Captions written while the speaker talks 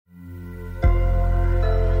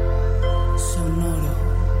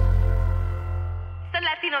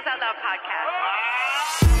Latinos Out Loud podcast.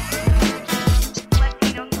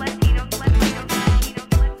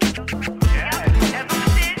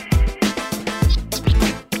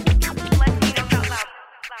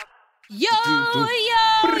 Yo, yo,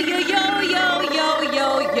 yo, yo, yo, yo,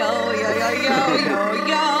 yo, yo, yo, yo, yo,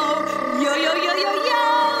 yo,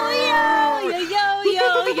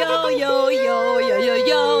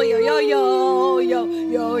 yo,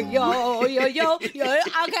 yo, yo, yo, yo, yo.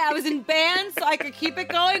 Okay, I was in band, so I could keep it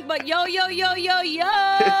going, but yo, yo, yo, yo, yo.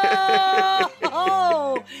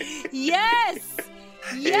 Yes.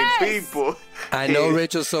 Yes. Hey, people. I know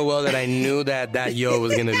Rachel so well that I knew that yo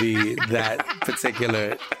was going to be that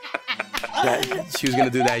particular... That she was going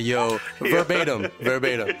to do that yo. Verbatim.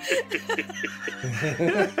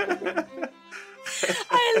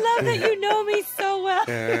 I love that you know me so well.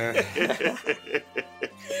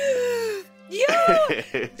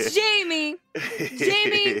 Jamie.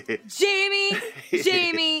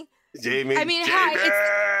 I mean,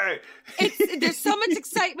 hi. It's there's so much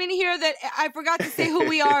excitement here that I forgot to say who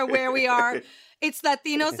we are and where we are. It's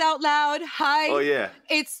Latinos Out Loud. Hi. Oh, yeah.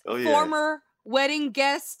 It's former wedding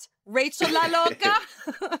guest Rachel La Loca.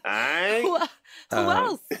 Who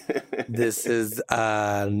else? This is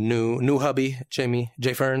new hubby,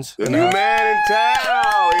 Jay Ferns. The new man in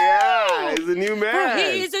town. Yeah, he's a new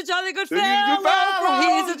man. He's a jolly good fellow.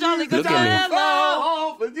 He's a jolly good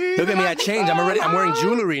fellow. Look at me, I changed. I'm wearing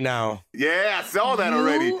jewelry now. Yeah, I saw that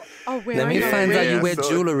already. Let me find out you wear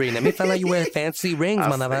jewelry. Let me find out you wear fancy rings,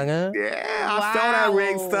 motherfucker. Yeah, I saw that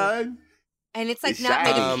ring, son. And it's like not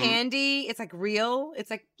made of candy. It's like real.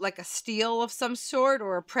 It's like a steel of some sort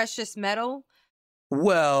or a precious metal.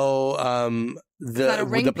 Well,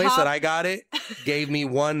 the place that I got it gave me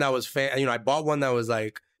one that was I bought one that was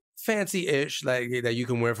like fancy-ish, like that you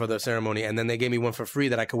can wear for the ceremony, and then they gave me one for free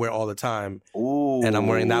that I could wear all the time. Ooh, and I'm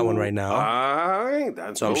wearing that one right now.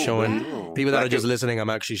 So I'm showing people that are just listening. I'm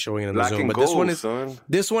actually showing it in the Zoom. But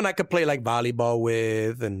this one I could play like volleyball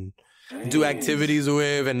with and do activities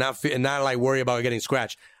with, and not like worry about getting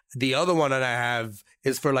scratched. The other one that I have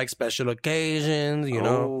is for like special occasions, you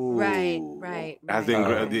know. Right.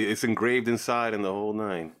 It's engraved inside and the whole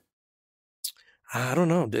nine. I don't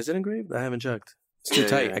know. Is it engraved? I haven't checked. It's too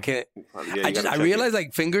tight. I can't. I realize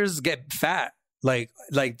like fingers get fat like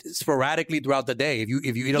sporadically throughout the day. If you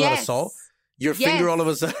eat a lot of salt, your finger all of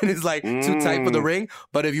a sudden is like too tight for the ring.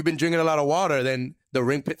 But if you've been drinking a lot of water, then the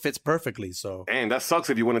ring fits perfectly. So, and that sucks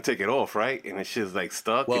if you want to take it off, right? And it's just like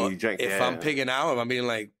stuck. Well, and you drink. If I'm pigging out, if I'm eating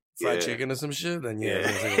like fried chicken or some shit, then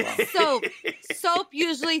Soap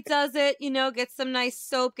usually does it. Get some nice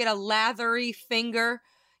soap, get a lathery finger.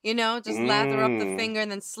 Just lather up the finger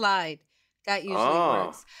and then slide. That usually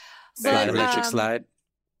works. Electric slide.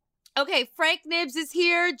 Okay, Frank Nibs is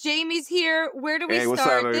here. Jamie's here. Where do we start? What's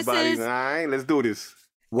up, everybody? All right, let's do this.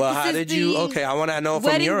 Well, how did you? Okay, I want to know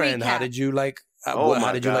from your end. How did you like?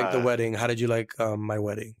 How did you like the wedding? How did you like my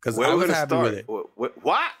wedding? Because I was happy with it.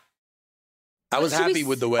 What? I was happy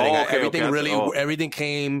with the wedding.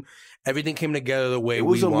 Everything came together the way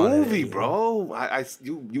we wanted. It was a movie, bro.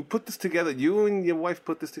 You put this together. You and your wife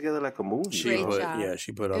put this together like a movie. She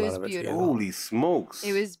put a lot of it together. Holy smokes!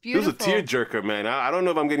 It was beautiful. It was a tearjerker, man. I don't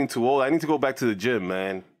know if I'm getting too old. I need to go back to the gym,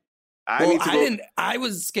 man. I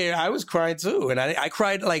was scared. I was crying too, and I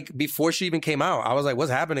cried like before she even came out. I was like, "What's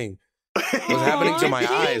happening? What's happening to my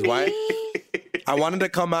eyes? Why?" I wanted to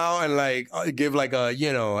come out and like give like a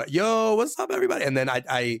yo, what's up, everybody? And then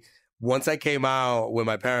I once I came out with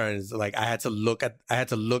my parents, like I had to look at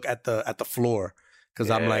the floor because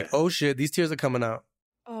I'm like, oh shit, these tears are coming out.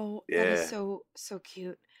 Oh, that is so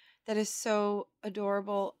cute. That is so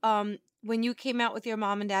adorable. When you came out with your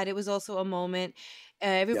mom and dad, it was also a moment.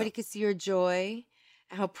 Everybody could see your joy,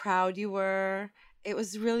 and how proud you were. It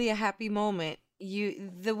was really a happy moment.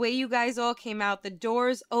 The way you guys all came out, the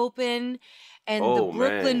doors open, and the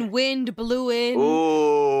Brooklyn wind blew in.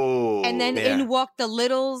 Oh, and then in walked the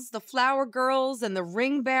littles, the flower girls, and the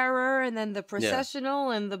ring bearer, and then the processional,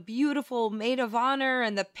 and the beautiful maid of honor,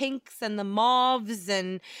 and the pinks and the mauves,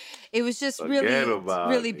 and it was just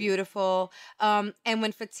really beautiful. And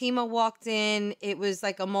when Fatima walked in, it was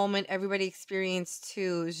like a moment everybody experienced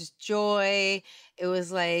too. It was just joy. It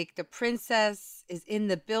was like the princess is in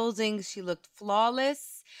the building. She looked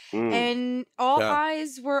flawless. And all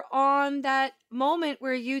eyes were on that moment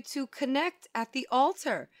where you two connect at the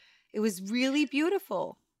altar. It was really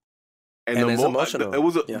beautiful. And it's emotional. It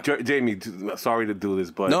was Jamie. Sorry to do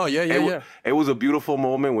this, but it was a beautiful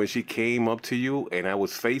moment when she came up to you, and I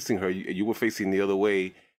was facing her. You were facing the other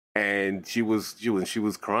way, and she was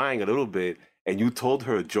crying a little bit, and you told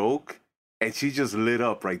her a joke, and she just lit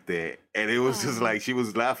up right there, and it was just like she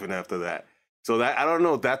was laughing after that. So that, I don't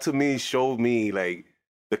know, that to me showed me like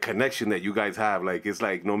the connection that you guys have. Like, it's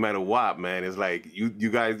like no matter what, man, it's like you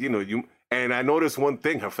guys, you know, and I noticed one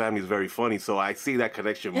thing, her family is very funny. So I see that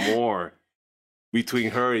connection more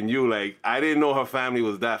between her and you. Like, I didn't know her family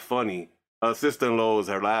was that funny. Her sister-in-law is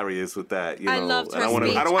hilarious with that. You know? I loved her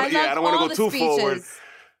speech. I don't want to go too forward.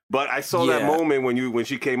 But I saw that moment when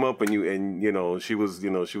she came up and you know she was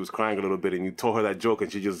crying a little bit and you told her that joke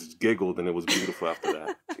and she just giggled and it was beautiful after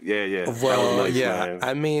that. Yeah. Well, nice, man.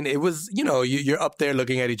 I mean, it was, you know, you're up there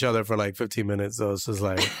looking at each other for like 15 minutes, so it's just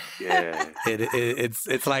like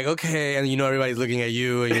it's like, okay, and you know everybody's looking at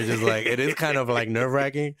you and you're just like, it is kind of like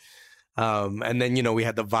nerve-wracking. And then, you know, we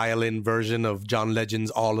had the violin version of John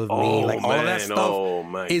Legend's All of Me. Like, all of that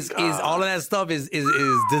stuff is all of that stuff is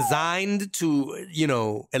designed to, you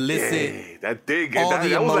know, elicit that dig, all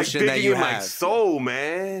the emotion that you have. Soul,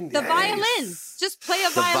 man. The violins. Just play a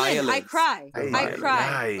violin. I cry. I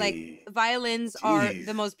cry. Like, violins are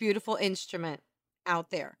the most beautiful instrument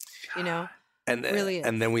out there, you know? And really is.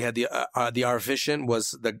 And then we had the Artifician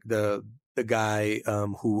was the guy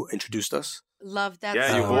who introduced us. Love that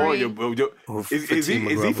story. Is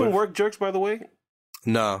he from Work Jerks, by the way?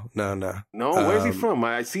 No. No, where's he from?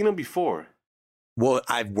 I've seen him before. Well,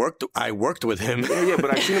 I worked with him. Yeah,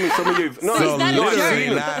 but I've seen him in some of your.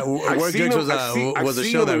 Work Jerks was a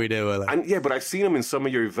show that we did with him. But I've seen him in some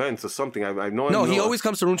of your events or something. I know. No, he always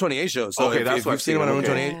comes to Room 28 shows. So okay, if you've seen him on Room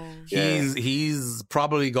 28, he's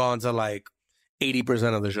probably gone to like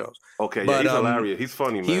 80% of the shows. Okay, but, he's hilarious. He's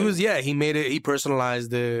funny, man. He made it. He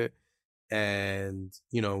personalized it. And,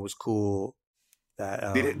 you know, it was cool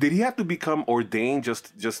that did he have to become ordained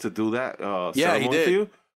just to do that? Yeah, he did. To you?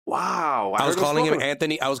 Wow. I was calling him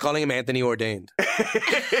Anthony. I was calling him Anthony Ordained. But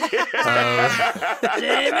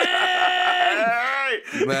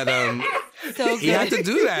so he had to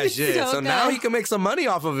do that shit. So now he can make some money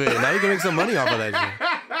off of it. Now he can make some money off of that shit.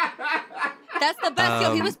 That's the best.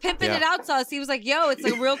 Yo, he was pimping it out to us. He was like, yo, it's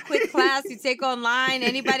a real quick class. You take online.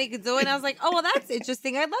 Anybody could do it. And I was like, oh, well, that's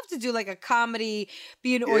interesting. I'd love to do like a comedy,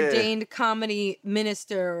 be an ordained comedy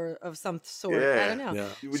minister of some sort. I don't know. Yeah.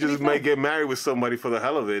 You just might get married with somebody for the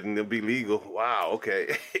hell of it and it'll be legal. Wow.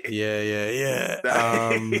 Okay. Yeah.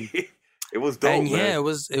 It was dope, and man. it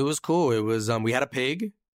was cool. It was, we had a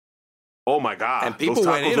pig. Oh, my God. And people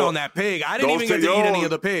went in on that pig. I didn't even get to eat any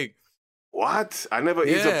of the pig. What? I never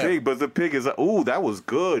eat a pig, but the pig is that was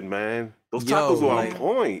good, man. Those tacos were on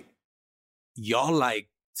point. Y'all like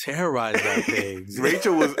terrorized that pig.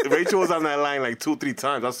 Rachel was on that line like 2-3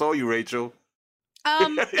 times. I saw you, Rachel.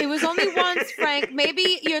 It was only once, Frank.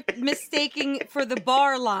 Maybe you're mistaking for the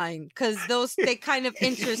bar line because they kind of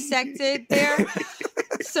intersected there.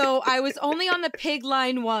 So I was only on the pig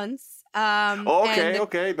line once.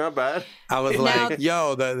 Okay, not bad. I was like,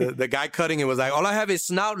 yo, the guy cutting it was like, all I have is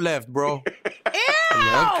snout left, bro. Ew!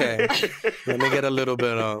 Okay, let me get a little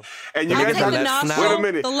bit of. And you guys had that snout. Wait a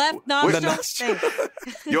minute. The left nostril.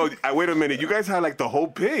 Yo, wait a minute. You guys had like the whole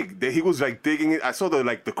pig. He was like digging it. I saw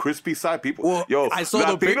the crispy side. People, I saw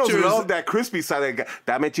the pictures. Love that crispy side.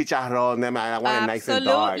 Dame chicharrón. I want it nice and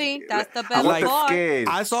dark. Absolutely, that's the best part.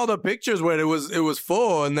 I saw the pictures where it was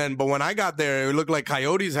full, but when I got there, it looked like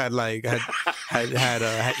coyotes had eaten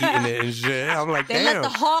it and shit. I'm like, damn. They let the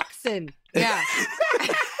hawks in. Yeah.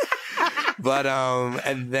 But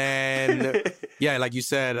and then like you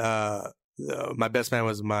said, my best man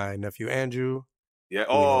was my nephew Andrew. Yeah.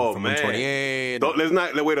 From man. 28. Let's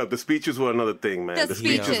not wait up. The speeches were another thing, man. The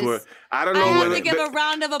speeches were. I don't know. I have to give a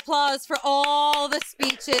round of applause for all the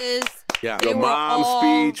speeches. Yeah. Your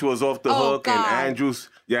mom's speech was off the hook, God. and Andrew's.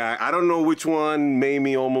 Yeah, I don't know which one made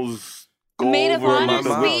me almost go Maid over. of Honor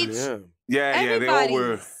speech. Yeah, they all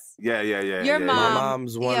were. Yeah. Your mom. My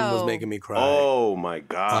mom's one was making me cry. Oh my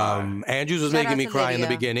God. Andrew's was making me cry in the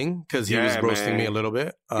beginning because he was roasting me a little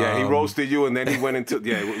bit. He roasted you, and then he went into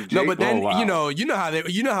Jake, no, but then you know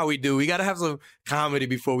how we do. We gotta have some comedy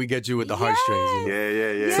before we get you with the heartstrings. You know?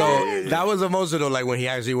 Yeah. So that was emotional, like when he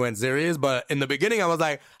actually went serious. But in the beginning, I was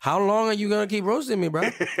like, "How long are you gonna keep roasting me, bro?"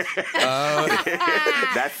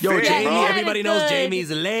 That's Jamie. Everybody knows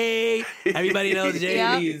Jamie's late. Everybody knows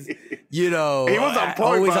Jamie's. You know, he was on point.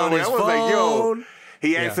 Always on his phone. Like, yo,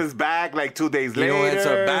 he answers back like 2 days later. He'll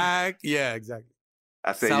answer back. Yeah, exactly.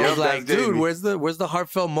 I said, I was like, dude, where's the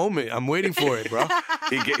heartfelt moment? I'm waiting for it, bro.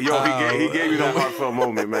 he gave you the heartfelt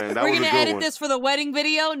moment, man. We're gonna edit this for the wedding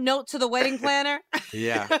video. Note to the wedding planner.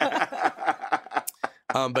 Yeah.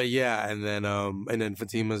 But yeah, and then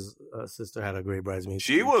Fatima's sister had a great bridesmaid.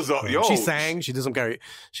 She was she sang. She did some karaoke.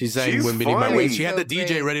 She sang "Wind Beneath My Wings." She had the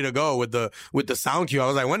DJ ready to go with the sound cue. I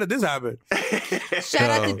was like, when did this happen? Shout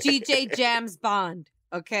out to DJ Jams Bond.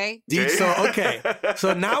 Okay.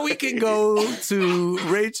 So now we can go to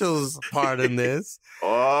Rachel's part in this.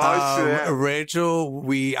 Shit. Rachel,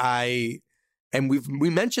 we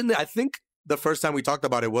mentioned it. I think the first time we talked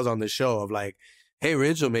about it was on the show of like, hey,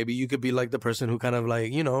 Rachel, maybe you could be like the person who kind of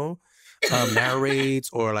like, narrates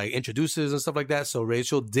or like introduces and stuff like that. So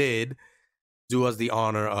Rachel did do us the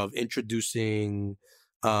honor of introducing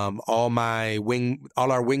all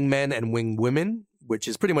our wingmen and wing women, which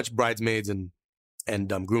is pretty much bridesmaids and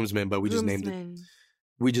groomsmen, but we just named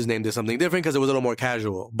it something different because it was a little more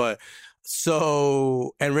casual. But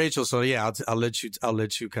and Rachel, so yeah, I'll let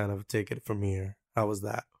you kind of take it from here. How was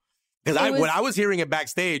that? Because when I was hearing it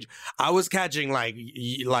backstage, I was catching like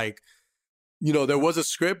there was a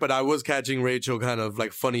script, but I was catching Rachel kind of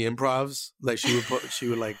like funny improvs. Like she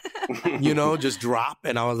would like, just drop.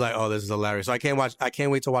 And I was like, oh, this is hilarious. So I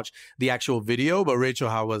can't wait to watch the actual video. But Rachel,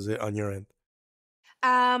 how was it on your end?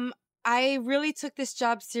 I really took this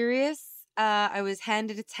job serious. I was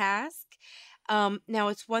handed a task. Now,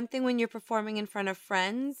 it's one thing when you're performing in front of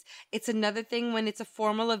friends. It's another thing when it's a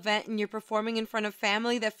formal event and you're performing in front of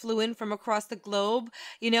family that flew in from across the globe.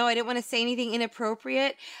 I didn't want to say anything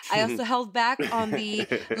inappropriate. I also held back on the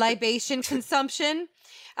libation consumption.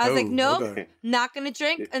 I was like, nope, not going to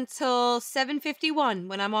drink until 7:51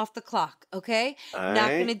 when I'm off the clock, okay?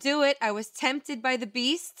 Not going to do it. I was tempted by the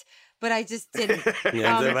beast, but I just didn't.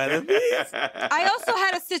 I also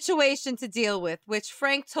had a situation to deal with, which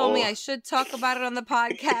Frank told me I should talk about it on the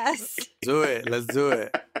podcast. Do it. Let's do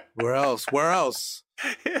it. Where else?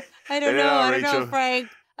 I don't know, Frank.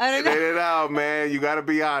 I don't know. Get it out, man. You got to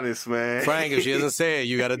be honest, man. Frank, if she doesn't say it,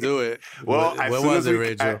 you got to do it. Well, what was it,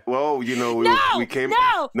 Rachel? We came.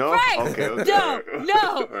 No, Frank, okay.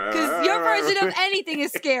 No, because your version of anything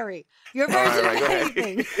is scary. Your version of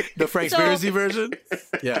anything. The Frankspiracy version?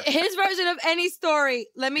 Yeah. His version of any story.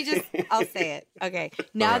 I'll say it. Okay.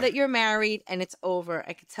 Now that you're married and it's over,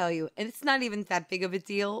 I could tell you, and it's not even that big of a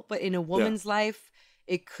deal, but in a woman's life,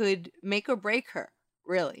 it could make or break her,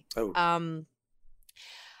 really. Oh.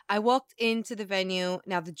 I walked into the venue.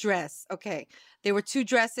 Now, the dress. Okay. There were 2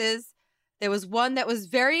 dresses. There was one that was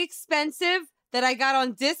very expensive that I got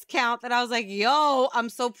on discount that I was like, yo, I'm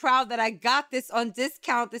so proud that I got this on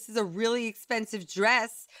discount. This is a really expensive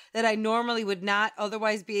dress that I normally would not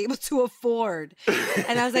otherwise be able to afford.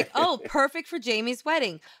 And I was like, oh, perfect for Jamie's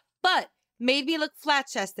wedding. But made me look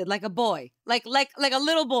flat-chested like a boy, like a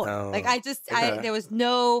little boy. There was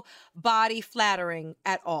no body flattering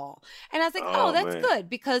at all. And I was like, that's good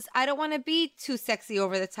because I don't want to be too sexy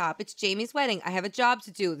over the top. It's Jamie's wedding. I have a job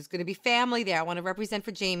to do. There's going to be family there. I want to represent for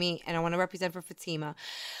Jamie and I want to represent for Fatima.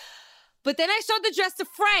 But then I showed the dress to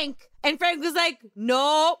Frank and Frank was like,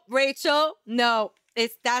 no, Rachel, no.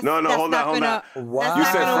 Hold on. Wow. You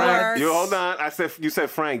said Frank. Hold on. You said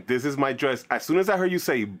Frank, this is my dress. As soon as I heard you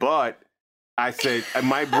say, but I said,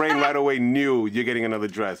 my brain right away knew you're getting another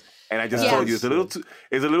dress, and I just told you it's a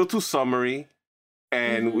little too summery,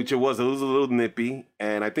 and which it was a little nippy,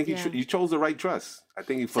 and I think you chose the right dress. I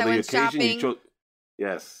think for the occasion shopping, you chose.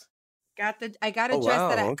 Yes. I got a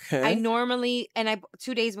dress that I normally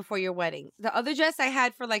 2 days before your wedding. The other dress I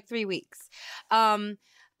had for like 3 weeks.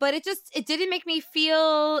 But it didn't make me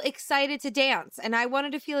feel excited to dance. And I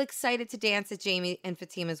wanted to feel excited to dance at Jamie and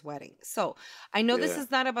Fatima's wedding. So I know this is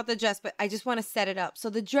not about the dress, but I just want to set it up. So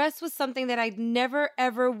the dress was something that I'd never,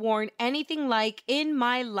 ever worn anything like in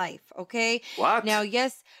my life. Okay. What? Now,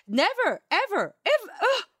 yes, never, ever.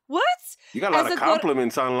 What? You got a lot of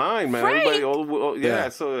compliments online, man. Frank, I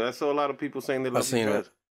saw a lot of people saying they love the dress.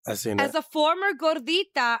 I've seen it. As a former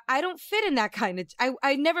gordita, I don't fit in that kind of,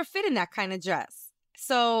 I never fit in that kind of dress.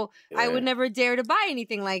 So I would never dare to buy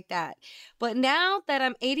anything like that. But now that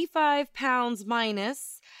I'm 85 pounds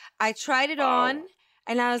minus, I tried it on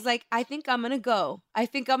and I was like, I think I'm going to go. I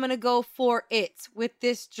think I'm going to go for it with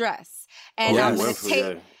this dress. And I'm going to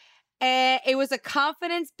take... it was a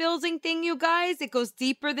confidence building thing, you guys. It goes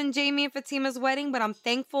deeper than Jamie and Fatima's wedding, but I'm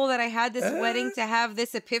thankful that I had this wedding to have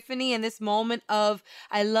this epiphany and this moment of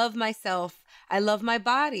I love myself. I love my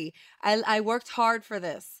body. I worked hard for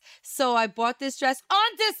this. So I bought this dress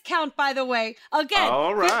on discount, by the way. Again,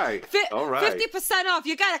 all right. 50% off.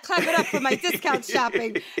 You got to clap it up for my discount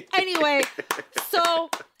shopping. Anyway, so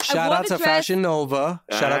Shout out to Fashion Nova.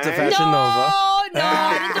 No, I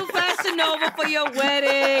didn't do Fashion Nova for your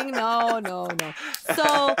wedding. No.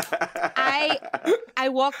 So I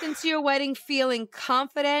walked into your wedding feeling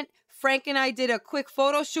confident, Frank and I did a quick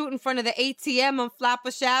photo shoot in front of the ATM on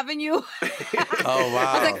Flatbush Avenue. Oh, wow.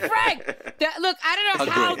 I was like, Frank, look, I don't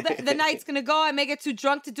know how the night's going to go. I may get too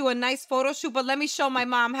drunk to do a nice photo shoot, but let me show my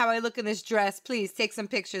mom how I look in this dress. Please take some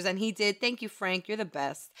pictures. And he did. Thank you, Frank. You're the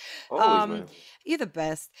best. Always, man. You're the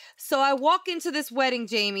best. So I walk into this wedding,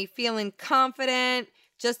 Jamie, feeling confident.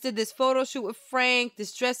 Just did this photo shoot with Frank.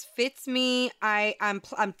 This dress fits me. I'm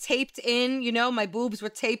taped in. You know, my boobs were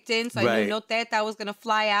taped in, so I knew no teta was gonna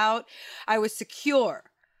fly out. I was secure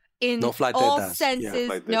in all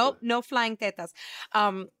senses. Nope, no flying tetas.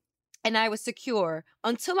 And I was secure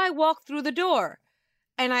until I walked through the door,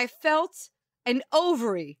 and I felt an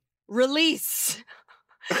ovary release.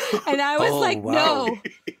 And I was like, no.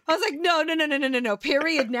 I was like, no.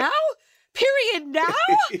 Period now? Period now?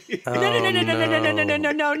 No.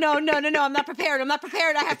 I'm not prepared.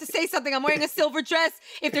 I have to say something. I'm wearing a silver dress.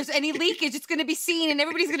 If there's any leakage, it's going to be seen and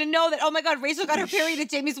everybody's going to know that, oh my God, Rachel got her period at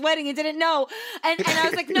Jamie's wedding and didn't know. And I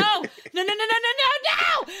was like, no.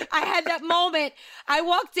 I had that moment. I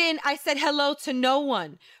walked in. I said hello to no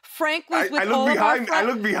one. Frank was with all of our friends. I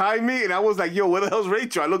looked behind me and I was like, yo, where the hell's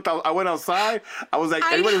Rachel? I went outside. I was like,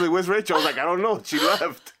 everybody was like, where's Rachel? I was like, I don't know. She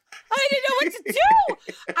left. I didn't know what to do.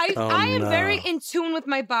 I am very in tune with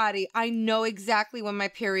my body. I know exactly when my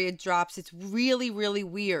period drops. It's really, really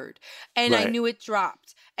weird. And I knew it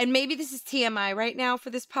dropped. And maybe this is TMI right now for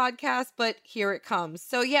this podcast, but here it comes.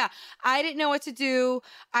 So yeah, I didn't know what to do.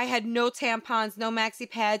 I had no tampons, no maxi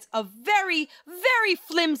pads, a very, very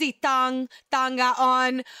flimsy tanga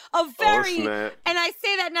on, and I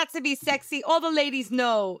say that not to be sexy. All the ladies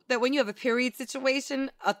know that when you have a period situation,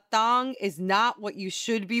 a thong is not what you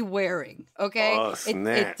should be wearing. Okay,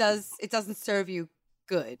 it doesn't serve you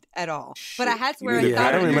good at all. But I had to wear a thong.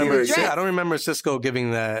 I don't remember Cisco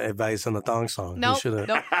giving that advice on the thong song. Nope.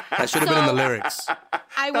 That should have been in the lyrics.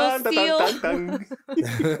 I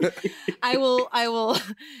will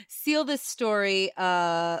seal this story.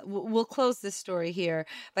 We'll close this story here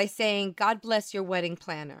by saying, God bless your wedding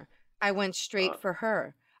planner. I went straight for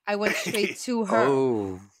her. I went straight to her.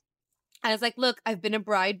 Oh. I was like, look, I've been a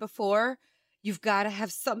bride before. You've got to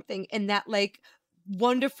have something in that like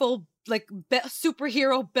wonderful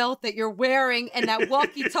superhero belt that you're wearing and that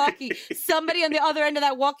walkie-talkie. Somebody on the other end of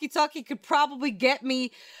that walkie-talkie could probably get me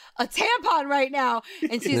a tampon right now.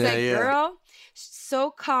 And she's girl, so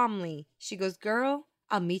calmly, she goes, girl,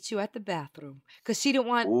 I'll meet you at the bathroom. Because she didn't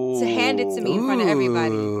want to hand it to me in front of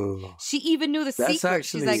everybody. She even knew the secret. That's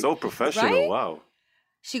actually she's like, so professional. Right? Wow.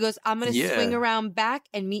 She goes, I'm going to swing around back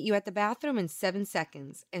and meet you at the bathroom in 7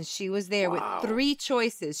 seconds. And she was there with 3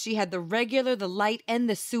 choices. She had the regular, the light, and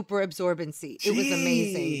the super absorbency. It was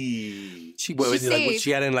amazing. She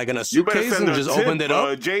had it in like in a suitcase and just opened it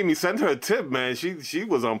up? Jamie, send her a tip, man. She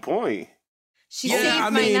was on point. She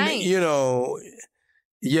saved my night. You know,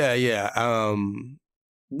 we had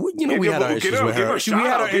our issues with her. We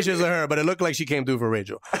had our issues with her, but it looked like she came through for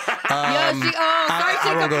Rachel.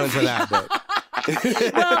 I won't go into that, but...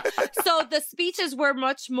 Well, so the speeches were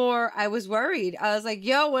much more, I was worried. I was like,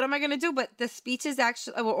 yo, what am I going to do? But the speeches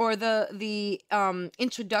actually, or the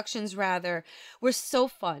introductions rather, were so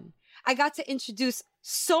fun. I got to introduce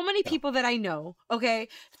so many people that I know, okay,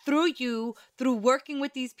 through you, through working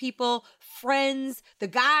with these people, friends, the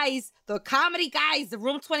guys, the comedy guys, the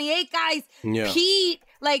Room 28 guys, Pete.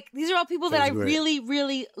 Like, these are all people that I really,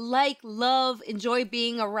 really like, love, enjoy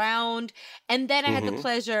being around. And then I had the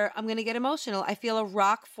pleasure, I'm going to get emotional. I feel a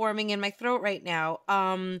rock forming in my throat right now.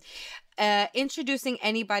 Introducing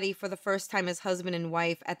anybody for the first time as husband and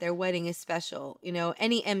wife at their wedding is special. You know,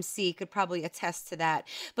 any MC could probably attest to that.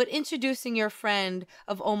 But introducing your friend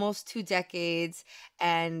of almost 2 decades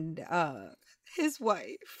and his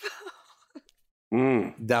wife.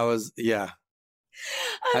 That was, I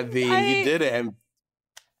mean, you did it. And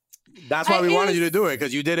that's why we wanted you to do it,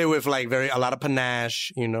 because you did it with like a lot of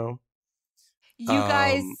panache, you know. You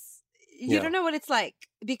guys, you don't know what it's like,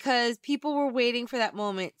 because people were waiting for that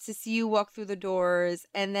moment to see you walk through the doors.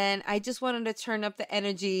 And then I just wanted to turn up the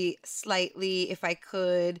energy slightly if I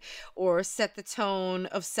could, or set the tone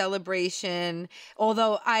of celebration.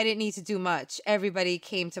 Although I didn't need to do much. Everybody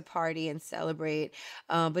came to party and celebrate.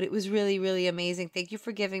 But it was really, really amazing. Thank you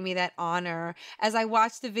for giving me that honor. As I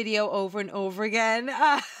watched the video over and over again,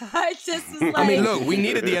 I just was like... I mean, look, we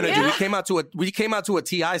needed the energy. We came out to a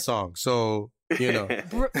T.I. song, so... You know,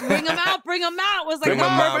 bring them out was like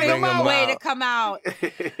a way to come out.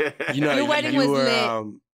 You know, your wedding was lit.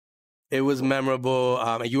 It was memorable.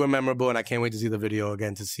 And you were memorable, and I can't wait to see the video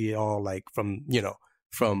again, to see it all like from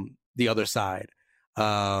the other side.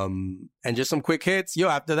 And just some quick hits.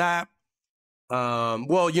 After that,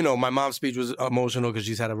 my mom's speech was emotional because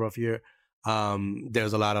she's had a rough year.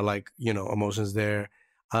 There's a lot of like, emotions there.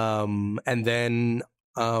 And then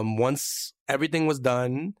once everything was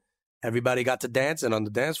done, everybody got to dancing on the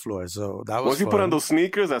dance floor. So that was Once you put on those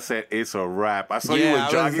sneakers, I said, it's a wrap. I saw you with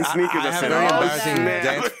jogging sneakers. I said, very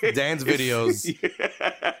embarrassing dance videos. Yeah.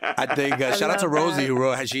 I think, shout out to Rosie,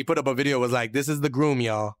 who she put up a video, was like, this is the groom,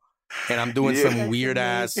 y'all. And I'm doing some weird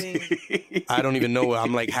ass, I don't even know what, I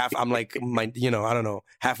don't know,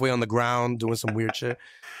 halfway on the ground doing some weird shit.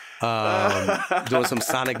 Doing some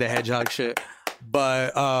Sonic the Hedgehog shit.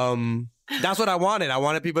 But that's what I wanted. I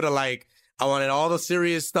wanted people to like, I wanted all the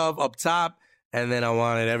serious stuff up top, and then I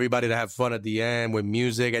wanted everybody to have fun at the end with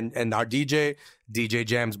music. And our DJ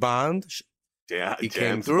James Bond, he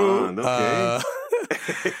came through. Bond,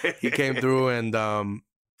 okay. He came through, and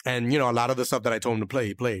a lot of the stuff that I told him to play,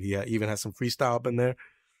 he played. He even had some freestyle up in there.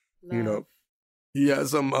 Love. He had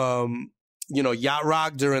some yacht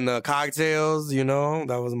rock during the cocktails. That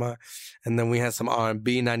was and then we had some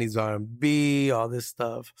R&B, 90s R&B, all this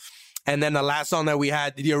stuff. And then the last song that we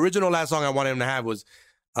had, the original last song I wanted him to have was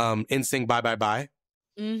NSYNC Bye Bye Bye.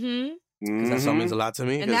 Mm-hmm. Because that song means a lot to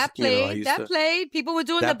me. And that played. Played. People were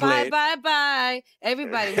doing the bye, bye, bye.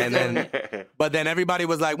 Everybody was doing it. But then everybody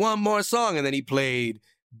was like, one more song. And then he played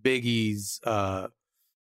Biggie's,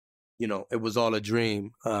 It Was All a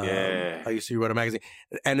Dream. I used to read a magazine.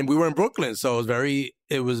 And we were in Brooklyn, so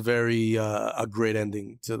it was very a great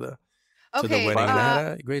ending to the wedding. And I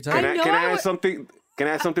had a great time. Can I add something? Can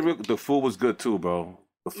I add something? The food was good too, bro.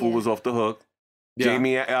 The food was off the hook.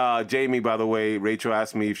 Yeah. Jamie, by the way, Rachel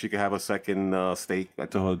asked me if she could have a second steak. I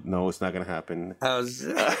told her no, it's not gonna happen.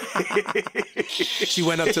 She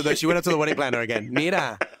went up to the wedding planner again.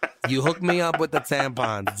 Mira, you hooked me up with the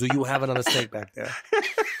tampons. Do you have another steak back there?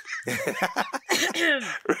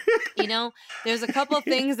 There's a couple of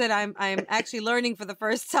things that I'm actually learning for the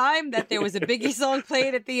first time, that there was a Biggie song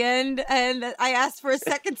played at the end, and I asked for a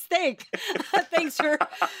second steak.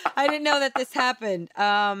 I didn't know that this happened.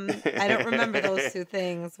 I don't remember those two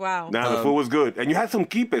things. Wow. Nah, the food was good. And you had some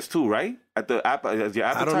quipes too, right? At the as your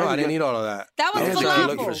appetizer? I don't know. I didn't eat all of that. That was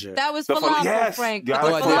falafel. That was falafel, yes. Frank.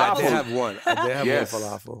 I did have one. I did have one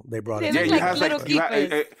falafel. They brought it. They look like little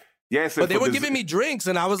quipes. Yes, but they were giving me drinks,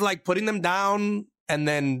 and I was like putting them down, and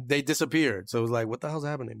then they disappeared. So it was like, what the hell's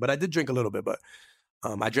happening? But I did drink a little bit, but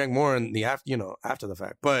I drank more in the after the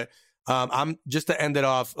fact. But I'm just to end it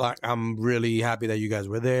off. Like, I'm really happy that you guys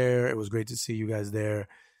were there. It was great to see you guys there,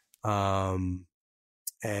 and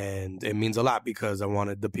it means a lot because I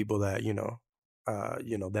wanted the people that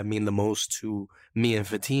that mean the most to me and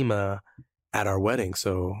Fatima at our wedding.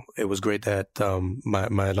 So it was great that my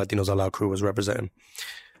Latinos Allowed crew was representing.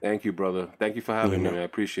 Thank you, brother. Thank you for having me. I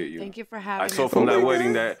appreciate you. Thank you for having me. I saw from that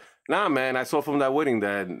wedding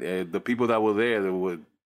that the people that were there were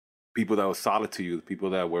people that were solid to you, people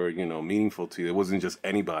that were, meaningful to you. It wasn't just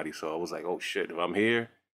anybody. So I was like, oh shit, if I'm here,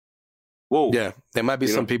 whoa. Yeah, there might be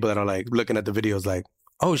some people that are like looking at the videos like,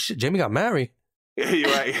 oh shit, Jamie got married. Yeah, you're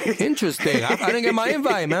right. Interesting. I didn't get my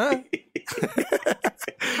invite, man.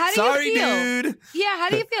 Sorry, you feel? Dude. Yeah, how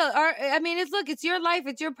do you feel? It's your life,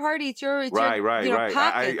 it's your party, it's your right.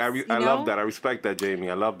 Pockets, I love that. I respect that, Jamie.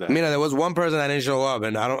 I love that. There was one person that didn't show up,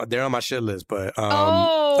 and they're on my shit list, but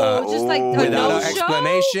just like without an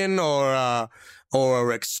explanation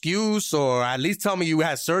or excuse, or at least tell me you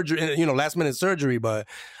had surgery, last minute surgery, but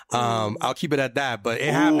I'll keep it at that. But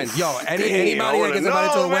it happened. Yo, anybody that gets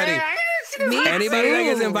invited to a wedding. Anybody that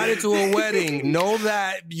gets invited to a wedding, know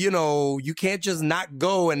that, you can't just not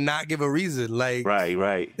go and not give a reason. Like,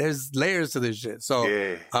 right. There's layers to this shit. So,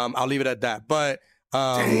 I'll leave it at that. But,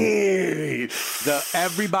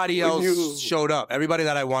 everybody else showed up. Everybody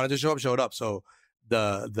that I wanted to show up showed up. So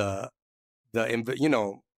I'm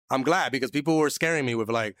glad, because people were scaring me with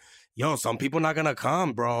like, yo, some people not gonna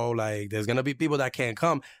come, bro. Like, there's gonna be people that can't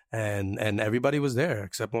come. And everybody was there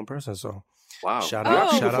except one person. So. Wow. Shout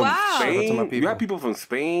out to my people. You had people from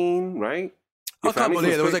Spain, right? A couple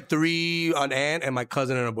there. There was like 3, an aunt, and my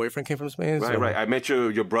cousin and her boyfriend came from Spain. Right. I met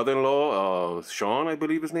your brother-in-law, Sean, I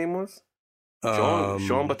believe his name was.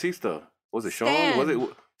 Sean Batista. Was it Sean? Stan. Was it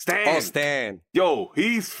Stan? Oh, Stan. Yo,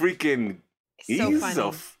 he's freaking...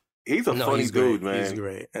 He's a funny dude, man. He's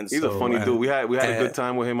great. He's a funny dude. We had a good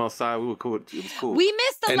time with him outside. We were cool. It was cool. We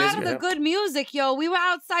missed a lot of the good music, yo. We were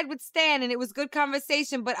outside with Stan, and it was good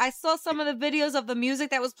conversation. But I saw some of the videos of the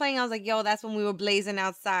music that was playing. I was like, yo, that's when we were blazing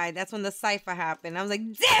outside. That's when the cypher happened. I was like,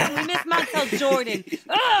 damn, we missed Montel Jordan.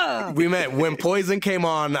 Ugh. We met when Poison came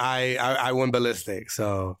on. I went ballistic.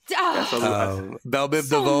 So Belle Biv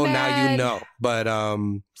DeVoe. Now you know. But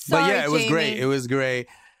Sorry, yeah, it was Jamie. great. It was great.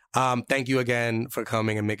 Thank you again for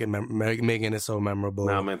coming and making it so memorable.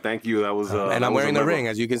 Nah, man, thank you. That was and I'm wearing the ring,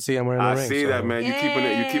 as you can see. I'm wearing the ring. I see that, man. You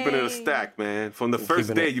keeping it a stack, man. From the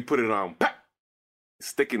first day, you put it on,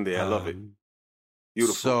 sticking there. I love it.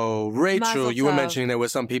 Beautiful. So, Rachel, you were mentioning there were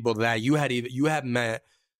some people that you had met,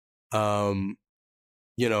 for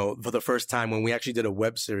the first time when we actually did a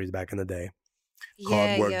web series back in the day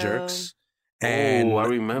called Work Jerks. And I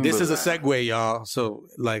remember this is a segue, y'all. So,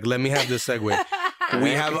 let me have this segue.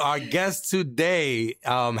 We have our guest today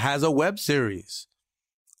has a web series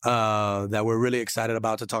that we're really excited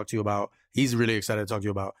about to talk to you about. He's really excited to talk to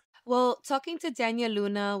you about. Well, talking to Daniel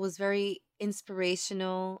Luna was very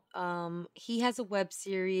inspirational. He has a web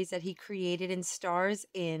series that he created and stars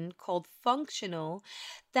in called Functional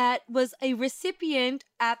that was a recipient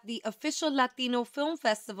at the official Latino Film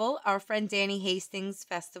Festival, our friend Danny Hastings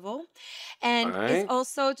Festival. And it's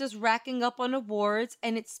also just racking up on awards,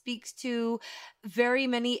 and it speaks to very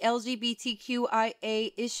many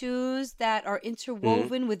LGBTQIA issues that are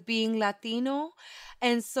interwoven with being Latino.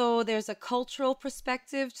 And so there's a cultural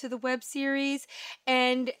perspective to the web series.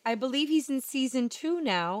 And I believe he's in season 2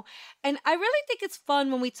 now. And I really think it's fun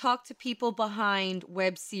when we talk to people behind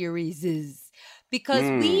web series. Because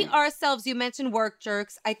we ourselves, you mentioned Work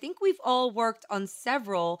Jerks. I think we've all worked on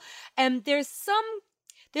several. And there's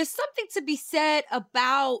something to be said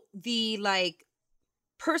about the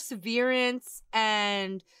perseverance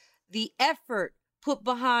and the effort put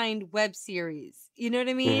behind web series. You know what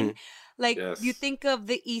I mean? You think of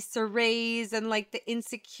the Issa Raes and the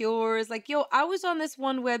Insecures. I was on this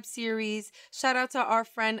one web series. Shout out to our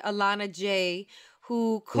friend Alana J,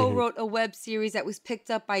 who co-wrote a web series that was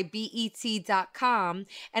picked up by BET.com.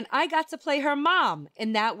 And I got to play her mom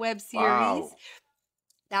in that web series. Wow.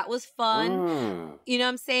 That was fun. You know what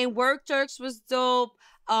I'm saying? Work Jerks was dope.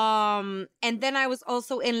 And then I was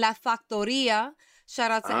also in La Factoria.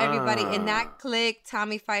 Shout out to everybody in that clique.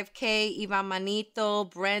 Tommy 5K, Ivan Manito,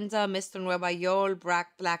 Brenda, Mr. Nueva York,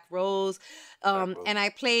 Black Rose. And I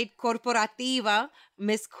played Corporativa,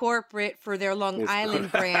 Miss Corporate, for their Long Island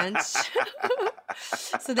branch.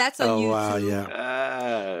 So that's on YouTube. Wow,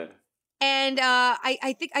 yeah. And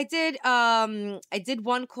I think I did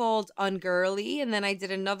one called Ungirly, and then I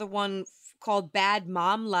did another one called Bad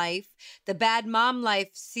Mom Life. The Bad Mom Life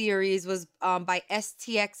series was by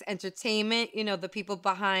STX Entertainment, the people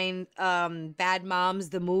behind Bad Moms,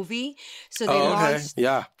 the movie. So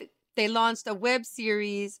they launched a web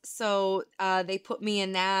series. So they put me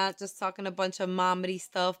in that, just talking a bunch of mom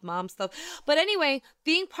stuff. But anyway,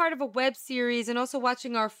 being part of a web series and also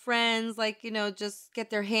watching our friends, just get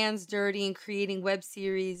their hands dirty and creating web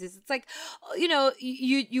series. It's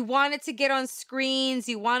you wanted to get on screens.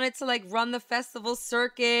 You wanted to run the festival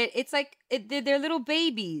circuit. It's they're little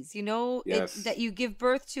babies, that you give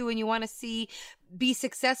birth to and you want to see be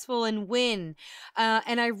successful and win.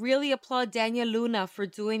 And I really applaud Daniel Luna for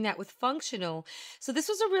doing that with Functional. So this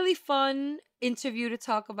was a really fun interview to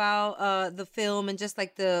talk about the film and just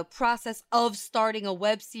the process of starting a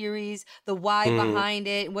web series, the why behind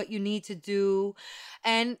it, what you need to do.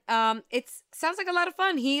 And it sounds like a lot of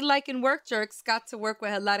fun. He, in Work Jerks, got to work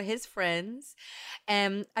with a lot of his friends.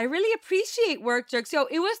 And I really appreciate Work Jerks.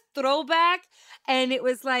 It was throwback, and it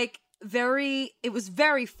was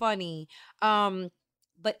very funny.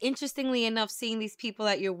 But interestingly enough, seeing these people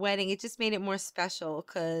at your wedding, it just made it more special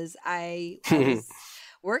because I was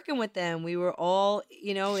working with them. We were all,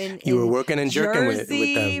 in You were working and jerking with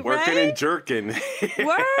them. Working and jerking. Word!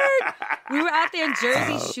 We were out there in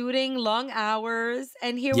Jersey shooting long hours.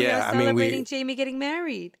 And here we are celebrating Jamie getting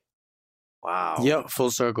married. Wow. Yep,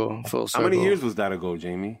 full circle. How many years was that ago,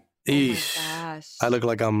 Jamie? Oh my gosh. I look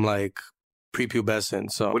like I'm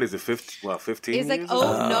prepubescent. So what is it? 15 It's years? It's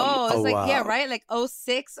wow. Right?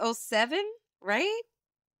 06, 07, right?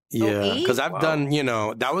 Yeah, because I've done,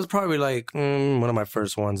 that was probably one of my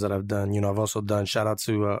first ones that I've done. I've also done, shout out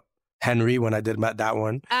to Henry when I did that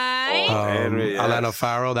one. Henry, yes. Alana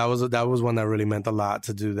Farrow, that was one that really meant a lot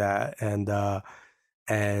to do that. And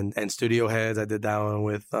Studio Heads, I did that one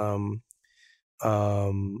with Mike,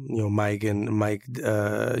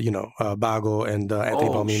 Bago and Anthony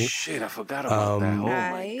Palmini. Shit, I forgot about that. Oh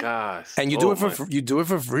my gosh! And you do it for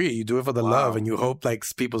free. You do it for the love, and you hope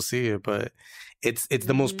people see it. But it's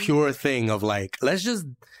the most pure thing of let's just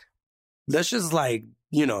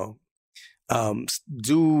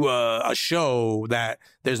do a show that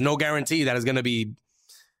there's no guarantee that is going to be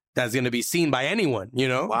seen by anyone.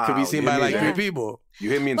 Could be seen by 3 people. You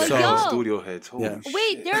hit me in the Studio Heads. Holy shit.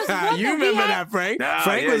 Wait, there's one you remember that, Frank?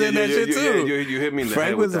 Frank was in that shit too. You hit me in the Frank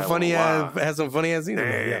head was with a funny ass, had some funny ass scenes.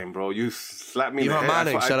 Damn, bro, you slapped me in the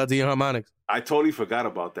head. Shout out to your harmonics. I totally forgot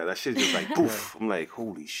about that. That shit just like poof. I'm like,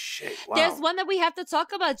 holy shit! Wow. There's one that we have to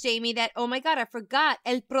talk about, Jamie. That oh my god, I forgot.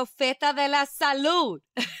 El Profeta de la Salud.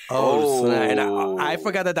 And I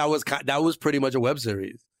forgot that was pretty much a web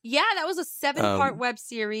series. Yeah, that was a 7-part web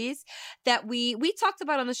series that we talked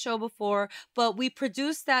about on the show before, but we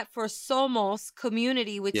produced that for Somos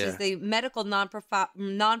Community, which is the medical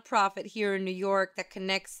nonprofit here in New York that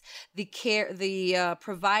connects the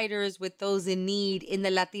providers with those in need in the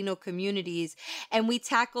Latino communities. And we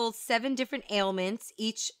tackled 7 different ailments.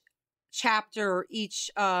 Each chapter or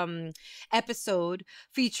each episode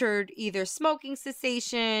featured either smoking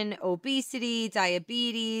cessation, obesity,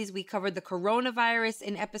 diabetes. We covered the coronavirus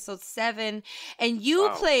in episode 7, and you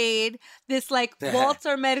played this like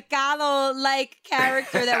Walter Mercado like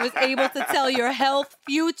character that was able to tell your health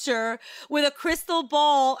future with a crystal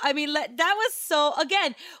ball. I mean, that was so,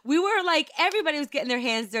 again, we were like, everybody was getting their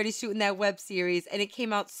hands dirty shooting that web series, and it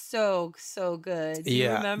came out so good. Do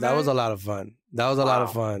you remember? That was a lot of fun. That was a lot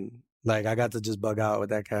of fun. Like, I got to just bug out with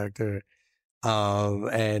that character.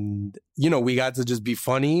 And, you know, we got to just be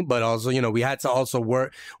funny, but also, you know, we had to also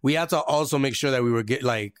make sure that we were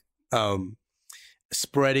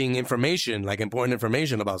spreading information, like important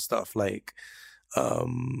information about stuff, like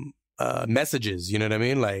messages, you know what I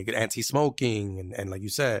mean? Like anti-smoking. And like you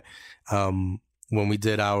said, when we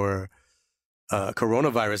did our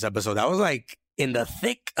coronavirus episode, that was like in the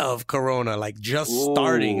thick of Corona, like just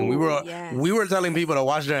starting, and we were telling people to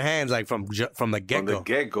wash their hands like from the get-go. From the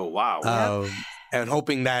get-go, wow. And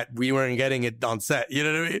hoping that we weren't getting it on set, you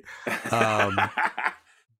know what I mean?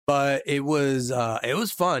 But it was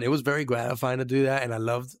fun. It was very gratifying to do that, and I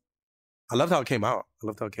loved how it came out.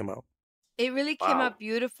 It really came out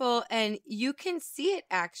beautiful, and you can see it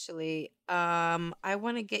actually. I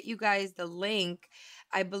want to get you guys the link.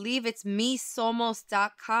 I believe it's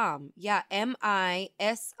misomos.com. Yeah,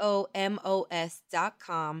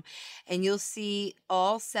 MISOMOS.com. And you'll see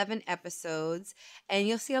all 7 episodes, and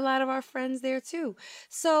you'll see a lot of our friends there too.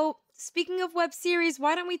 So speaking of web series,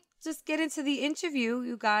 why don't we just get into the interview,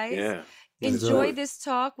 you guys? Yeah. Enjoy this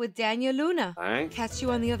talk with Daniel Luna. All right. Catch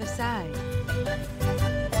you on the other side.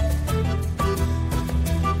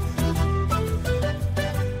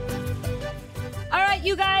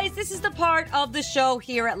 You guys, this is the part of the show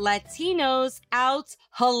here at Latinos Out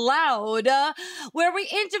Loud where we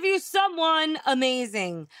interview someone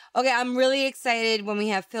amazing. Okay, I'm really excited when we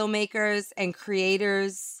have filmmakers and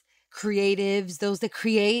creatives, those that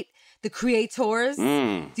create, the creators.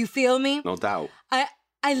 Do you feel me? No doubt. I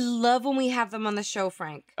love when we have them on the show,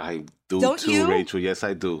 Frank. I do. Don't too, you? Rachel. Yes,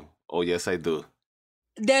 I do. Oh, yes, I do.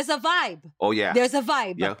 There's a vibe. Oh, yeah. There's a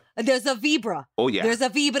vibe. Yeah. There's a vibra. Oh, yeah. There's a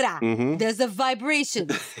vibra. Mm-hmm. There's a vibration.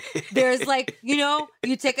 There's like, you know,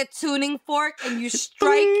 you take a tuning fork and you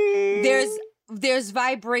strike. There's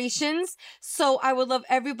vibrations. So I would love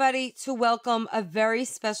everybody to welcome a very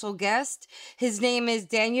special guest. His name is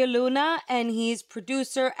Daniel Luna, and he's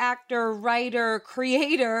producer, actor, writer,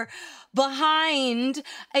 creator behind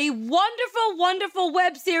a wonderful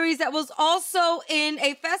web series that was also in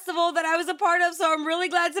a festival that I was a part of. So I'm really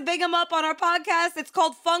glad to big him up on our podcast. It's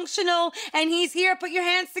called Functional, and he's here. Put your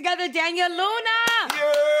hands together, Daniel Luna.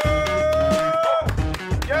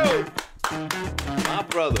 Yo! My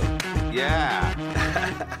brother. Yeah.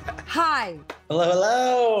 Hi.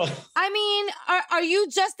 Hello. I mean, are you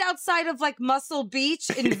just outside of like Muscle Beach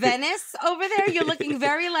in Venice over there? You're looking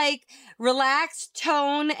very like relaxed,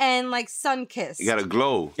 tone, and like sun-kissed. You got a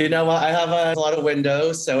glow. You know what? I have a lot of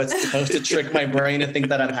windows, so it's supposed to trick my brain to think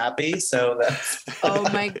that I'm happy. So that's... Oh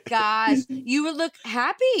my gosh. You look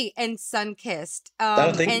happy and sun-kissed.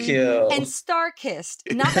 Thank you. And star-kissed.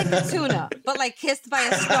 Not like the tuna, but like kissed by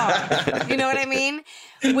a star. You know what I mean?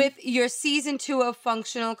 With your season 2 of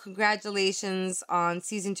Functional, congratulations on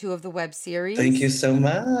season 2 of the web series. Thank you so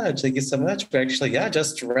much. We actually,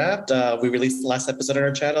 just wrapped. We released the last episode on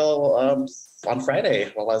our channel on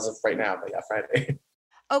Friday. Well, as of right now, but yeah, Friday.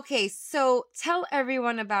 Okay, so tell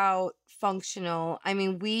everyone about Functional. I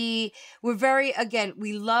mean, we're very, again,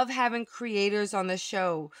 we love having creators on the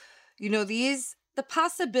show. You know, the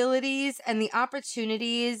possibilities and the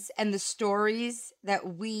opportunities and the stories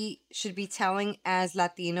that we should be telling as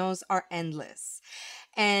Latinos are endless.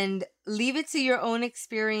 And leave it to your own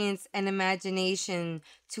experience and imagination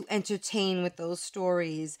to entertain with those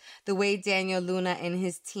stories, the way Daniel Luna and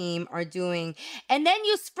his team are doing. And then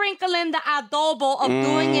you sprinkle in the adobo of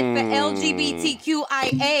doing it for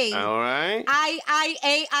LGBTQIA. All right.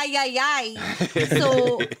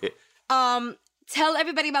 So, tell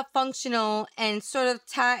everybody about Functional and sort of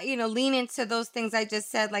lean into those things I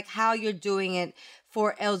just said, like how you're doing it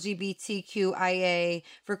for LGBTQIA,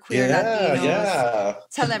 for queer Latinos. Yeah.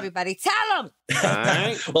 Tell everybody. Tell them.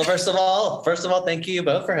 Right. Well, first of all, thank you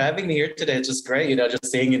both for having me here today. It's just great, just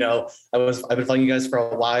seeing, I've been following you guys for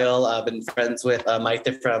a while. I've been friends with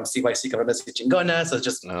Maite from CYC Government Chingona, so it's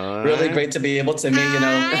just really great to be able to meet,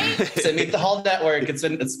 to meet the whole network.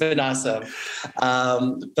 It's been awesome.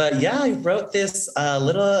 But yeah, I wrote this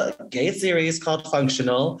little gay series called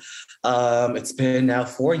Functional. It's been now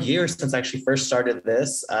 4 years since I actually first started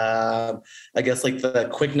this. I guess like the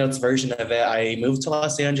quick notes version of it, I moved to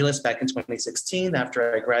Los Angeles back in 2016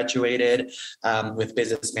 after I graduated with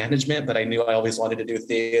business management, but I knew I always wanted to do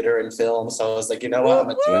theater and film. So I was like, you know what, I'm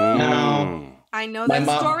gonna do it now. I know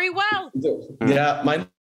that story well. Yeah, my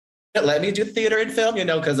let me do theater and film,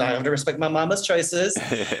 because I have to respect my mama's choices.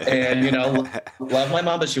 And, love my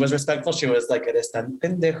mom, but she was respectful. She was like, eres tan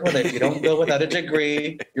pendejo that if you don't go without a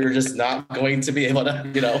degree, you're just not going to be able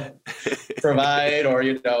to, provide or,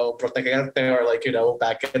 protegerte or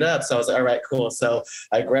back it up. So I was like, all right, cool. So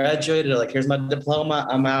I graduated, here's my diploma,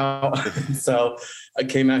 I'm out. So I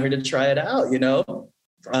came out here to try it out, went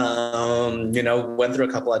through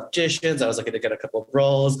a couple auditions. I was looking to get a couple of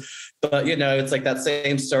roles, but it's like that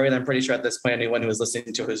same story. And I'm pretty sure at this point, anyone who was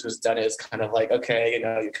listening to who's done it is kind of like, okay,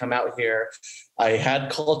 you come out here. I had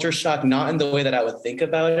culture shock, not in the way that I would think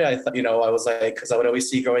about it. I thought, I was like, because I would always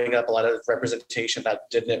see growing up a lot of representation that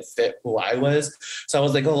didn't fit who I was. So I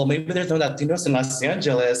was like, oh, well, maybe there's no Latinos in Los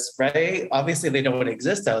Angeles, right? Obviously, they don't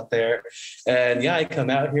exist out there. And yeah, I come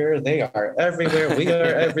out here. They are everywhere. We are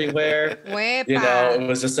everywhere. It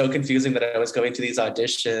was just so confusing that I was going to these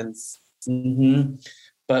auditions. Mm-hmm.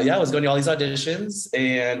 But yeah, I was going to all these auditions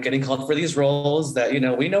and getting called for these roles that,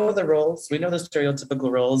 we know the roles. We know the stereotypical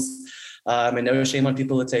roles. And no shame on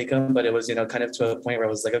people who take them, but it was, kind of to a point where I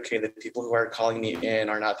was like, okay, the people who are calling me in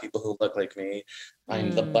are not people who look like me.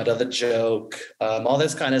 I'm the butt of the joke, all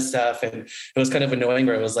this kind of stuff. And it was kind of annoying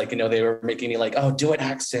where it was like, they were making me like, oh, do an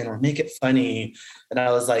accent or make it funny. And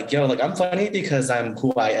I was like, I'm funny because I'm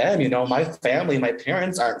who I am. My family, my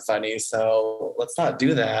parents aren't funny. So let's not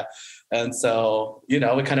do that. And so, we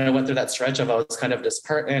kind of went through that stretch of I was kind of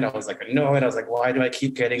disheartened. I was like, annoyed. I was like, why do I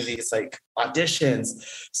keep getting these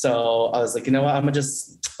auditions? So I was like, I'm gonna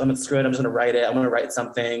screw it. I'm just gonna write it. I'm gonna write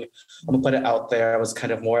something. I'm gonna put it out there. I was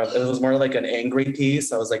kind of it was more like an angry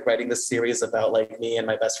piece. I was like writing this series about me and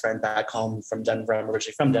my best friend back home from Denver. I'm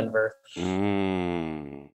originally from Denver.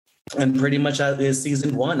 And pretty much that is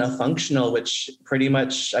season 1 of Functional, which pretty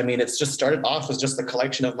much, it's just started off as just a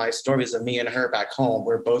collection of my stories of me and her back home.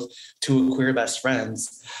 We're both 2 queer best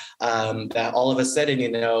friends. That all of a sudden,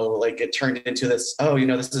 it turned into this,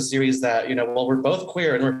 this is a series that, well, we're both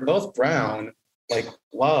queer and we're both brown.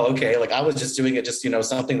 Wow, okay. I was just doing it just,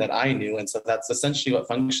 something that I knew. And so that's essentially what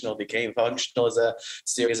Functional became. Functional is a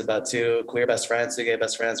series about 2 queer best friends, 2 gay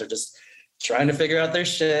best friends are just trying to figure out their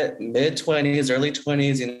shit, mid-20s, early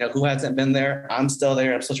 20s, who hasn't been there? I'm still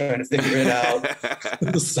there. I'm still trying to figure it out.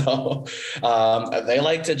 So they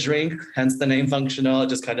like to drink, hence the name Functional. It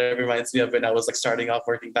just kind of reminds me of when I was starting off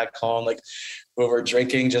working back home, we were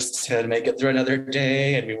drinking just to make it through another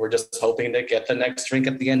day. And we were just hoping to get the next drink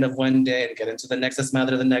at the end of one day and get into the next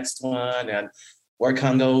smother the next one. And work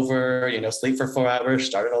hungover, sleep for 4 hours,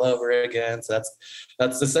 start it all over again. So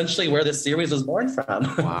that's essentially where this series was born from.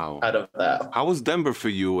 Wow. Out of that. How was Denver for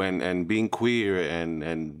you and being queer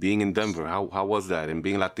and being in Denver? How was that? And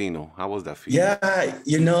being Latino, how was that for you? Yeah,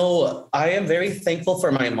 I am very thankful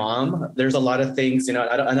for my mom. There's a lot of things,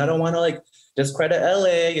 I don't want to discredit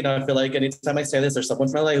LA. I feel like anytime I say this, there's someone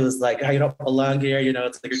from LA who's like, you don't belong here.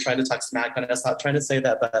 It's like you're trying to talk smack on us. Not trying to say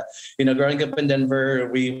that, but growing up in Denver,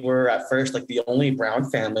 we were at first the only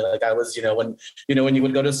brown family. I was, when you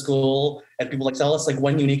would go to school and people tell us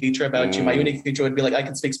one unique feature about you. My unique feature would be I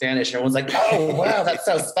can speak Spanish. And everyone's like, oh wow, that's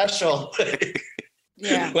so special.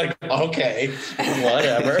 Yeah. Okay,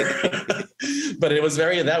 whatever. But it was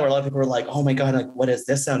very that where a lot of people were like, oh my God, what does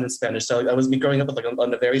this sound in Spanish? So I was growing up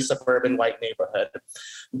in a very suburban white neighborhood.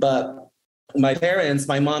 But my parents,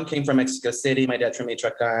 my mom came from Mexico City, my dad from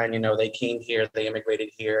Michoacan, they came here, they immigrated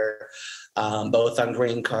here, both on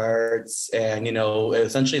green cards. And,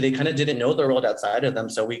 essentially they kind of didn't know the world outside of them.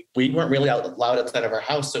 So we weren't really allowed outside of our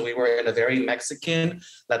house. So we were in a very Mexican,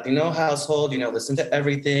 Latino household, listen to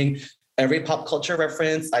everything. Every pop culture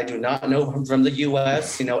reference, I do not know from the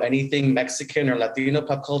US, anything Mexican or Latino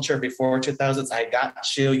pop culture before 2000s, I got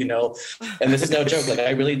you, and this is no joke.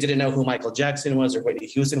 I really didn't know who Michael Jackson was or Whitney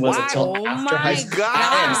Houston was until after high school.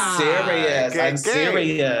 I'm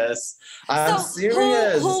serious. I'm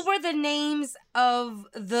serious. Who were the names of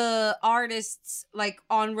the artists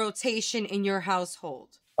on rotation in your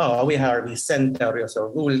household? Oh, we have Vicente,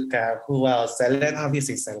 Rioso Vulca, who else? Selena,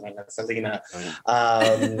 obviously Selena,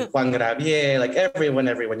 Juan Gravier, like everyone,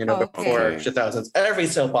 before 2000s, every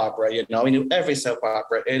soap opera, we knew every soap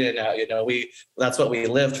opera in and out, that's what we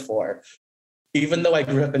lived for. Even though I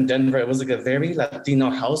grew up in Denver, it was like a very Latino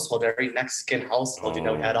household, very Mexican household. We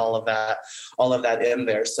had all of that in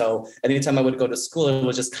there. So anytime I would go to school, it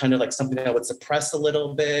was just kind of like something I would suppress a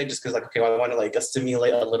little bit, just because I want to like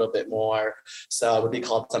stimulate a little bit more. So I would be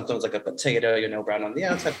called sometimes like a potato, brown on the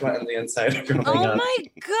outside, white on the inside. Oh my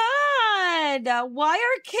God! Why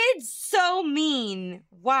are kids so mean?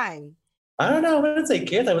 Why? I don't know. I wouldn't say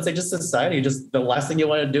kids. I would say just society. Just the last thing you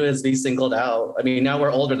want to do is be singled out. I mean, now we're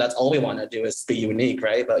older. That's all we want to do is be unique,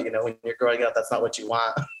 right? But, when you're growing up, that's not what you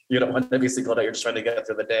want. You don't want to be singled out. You're just trying to get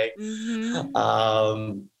through the day.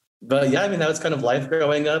 Mm-hmm. But yeah, I mean, that was kind of life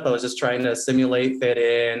growing up. I was just trying to simulate, fit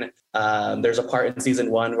in. There's a part in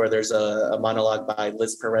season 1 where there's a monologue by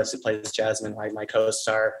Liz Perez, who plays Jasmine, my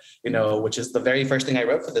co-star, which is the very first thing I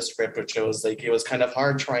wrote for the script, which was like, it was kind of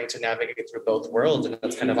hard trying to navigate through both worlds. And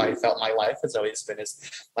that's kind of how I felt my life has always been is,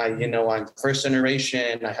 I'm first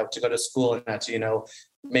generation. I have to go to school and have to,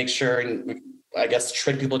 make sure and I guess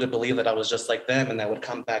trick people to believe that I was just like them, and I would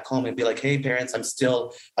come back home and be like, "Hey, parents, I'm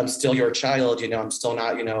still your child. I'm still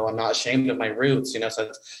not. I'm not ashamed of my roots.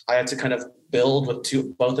 So I had to kind of build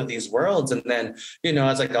with both of these worlds, and then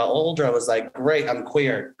as I got older, I was like, "Great, I'm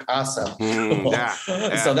queer, awesome." Yeah.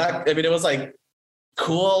 So that it was like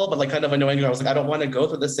cool, but like kind of annoying. I was like, I don't want to go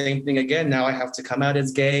through the same thing again. Now I have to come out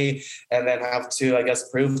as gay and then have to, I guess,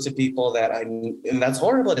 prove to people that and that's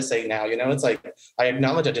horrible to say now, it's like, I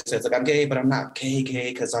acknowledge it. It's like, I'm gay, but I'm not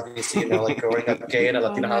gay. Cause obviously, like growing up gay in a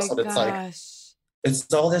Latino household, it's like,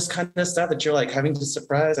 it's all this kind of stuff that you're like having to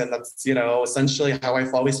suppress. And that's, essentially how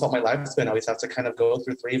I've always felt my life's been. I always have to kind of go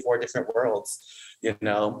through 3-4 different worlds,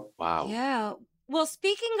 Wow. Yeah. Well,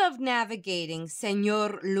 speaking of navigating,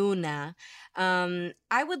 Senor Luna,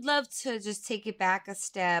 I would love to just take it back a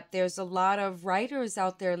step. There's a lot of writers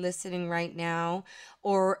out there listening right now,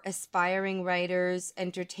 or aspiring writers,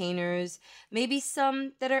 entertainers, maybe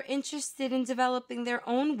some that are interested in developing their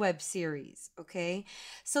own web series, okay?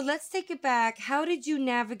 So let's take it back. How did you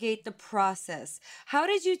navigate the process? How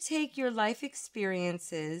did you take your life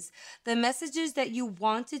experiences, the messages that you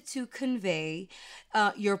wanted to convey,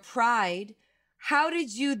 your pride? How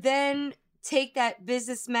did you then take that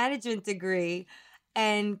business management degree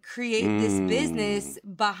and create this business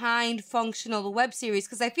behind functional web series?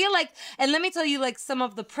 Because I feel like, and let me tell you, like, some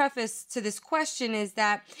of the preface to this question is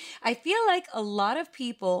that I feel like a lot of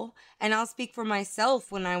people, and I'll speak for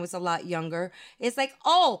myself when I was a lot younger, it's like,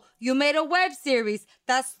 oh, you made a web series.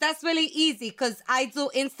 That's really easy because I do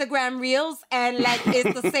Instagram Reels and like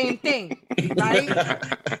it's the same thing, right?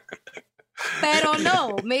 Pero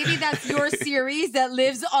no, maybe that's your series that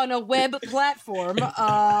lives on a web platform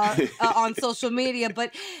on social media,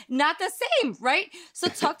 but not the same, right? So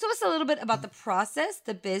talk to us a little bit about the process,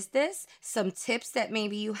 the business, some tips that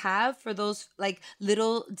maybe you have for those like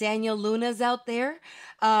little Daniel Lunas out there,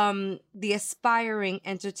 the aspiring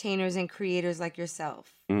entertainers and creators like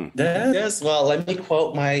yourself. Yes. Well, let me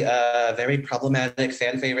quote my very problematic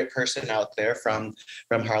fan favorite person out there from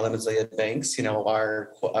Harlem, Azealia Banks.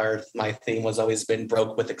 My theme was always been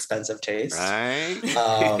broke with expensive taste. Right.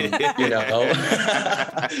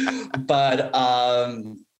 But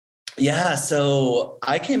yeah, so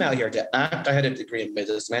I came out here to act. I had a degree in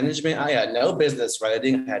business management. I had no business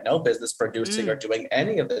writing. I had no business producing or doing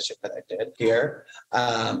any of the shit that I did here.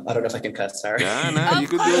 I don't know if I can cuss, sorry. No, you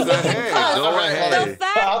can do it. Go ahead. Go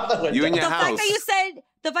ahead. You in your house.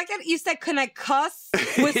 The fact that you said, "Can I cuss?"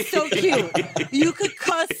 was so cute. You could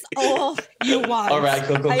cuss all you want. All right,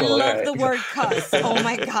 cool. I love the word cuss. Oh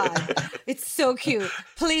my God. It's so cute.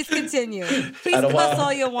 Please continue. Please cuss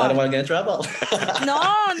all you want. I don't want to get in trouble.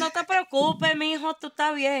 No te preocupes, mijo. Tú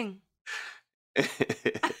estás bien.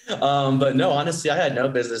 But no, honestly, I had no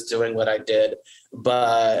business doing what I did.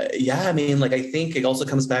 But yeah, I mean, like, I think it also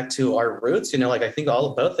comes back to our roots, like, I think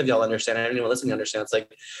both of y'all understand, and anyone listening understands,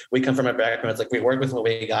 like, we come from a background, it's like, we work with what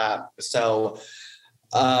we got. So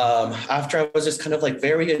after I was just kind of like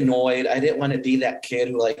very annoyed, I didn't want to be that kid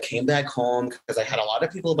who like came back home, because I had a lot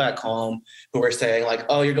of people back home who were saying like,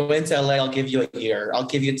 "Oh, you're going to LA, I'll give you a year. I'll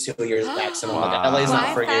give you 2 years maximum. LA's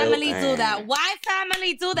not for you." Why family do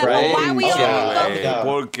that? Right? Well, why we all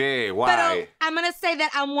 ¿Por qué? Why? Pero I'm going to say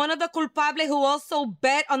that I'm one of the culpables who also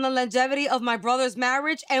bet on the longevity of my brother's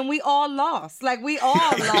marriage, and we all lost. Like, we all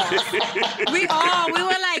lost. We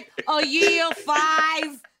were like a year,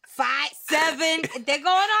 5, 7. They're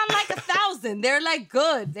going on like 1,000. 2000. They're like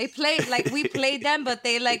good. They played like we played them, but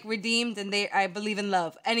they like redeemed and I believe in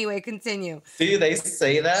love. Anyway, continue. See, they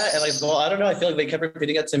say that and like, well, I don't know. I feel like they kept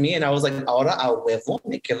repeating it to me, and I was like, ahora a huevo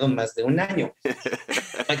me quedo más de un año.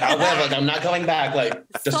 Like, a huevo, like, I'm not going back, like,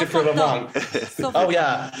 just to prove I'm wrong. Oh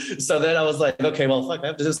yeah. So then I was like, okay, well, fuck, I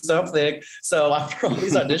have to do something. So after all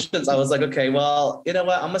these auditions, I was like, okay, well, you know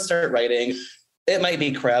what? I'm gonna start writing. It might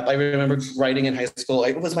be crap. I remember writing in high school.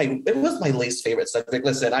 It was my least favorite subject.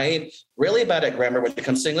 Listen, I'm really bad at grammar when it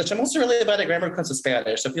comes to English. I'm also really bad at grammar when it comes to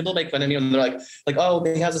Spanish. So people make fun of me and they're like, oh,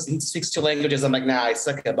 he speaks 2 languages. I'm like, nah, I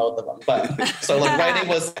suck at both of them. But so like writing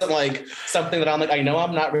was like something that I'm like, I know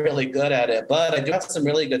I'm not really good at it, but I do have some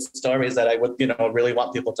really good stories that I would, really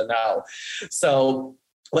want people to know. So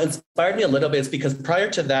what inspired me a little bit is because prior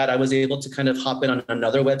to that, I was able to kind of hop in on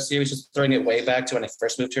another web series, just throwing it way back to when I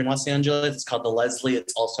first moved here in Los Angeles. It's called The Leslie.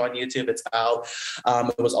 It's also on YouTube. It's out.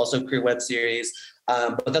 It was also a queer web series.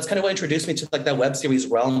 But that's kind of what introduced me to like that web series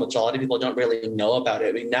realm, which a lot of people don't really know about it.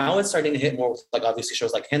 I mean, now it's starting to hit more with like obviously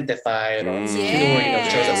shows like Gentefied or shows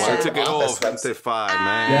that took it off. Gentefied,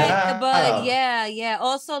 man. Yeah. But yeah.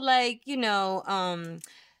 Also like,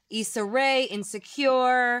 Issa Rae,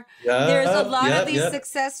 Insecure. Yeah, there's a lot of these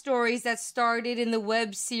success stories that started in the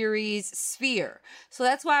web series sphere. So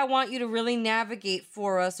that's why I want you to really navigate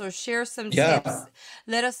for us or share some tips.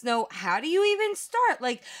 Let us know, how do you even start?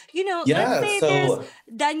 Like, let's say there's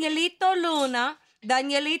Danielito Luna.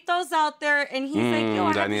 Danielito's out there and he's like, yo,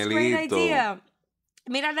 I have this great idea.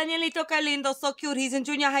 Mira, Danielito, que lindo, so cute. He's in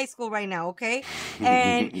junior high school right now, okay?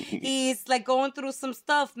 And he's like going through some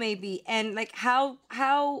stuff maybe. And like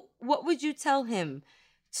what would you tell him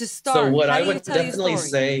to start? So what I would definitely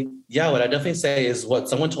say is what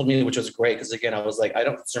someone told me, which was great. Because again, I was like, I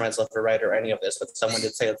don't consider myself a writer or any of this, but someone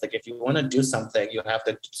did say, it's like, if you want to do something, you have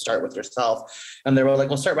to start with yourself. And they were like,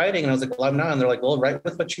 well, start writing. And I was like, well, I'm not. And they're like, well, write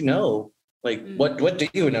with what you know. Like, what do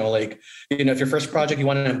you know? Like, if your first project, you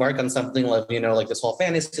want to embark on something like, like this whole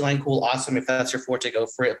fantasy line, cool, awesome. If that's your forte, go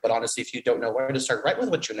for it. But honestly, if you don't know where to start, write with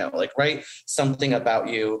what you know. Like, write something about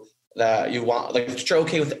you that you want, like, that you're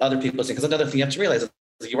okay with other people saying. Because another thing you have to realize is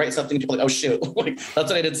you write something, people are like, oh, shoot. Like, that's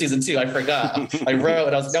what I did in season 2. I forgot. I wrote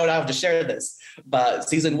and I was like, no, I have to share this. But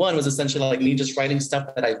season 1 was essentially like me just writing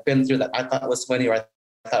stuff that I've been through that I thought was funny, or I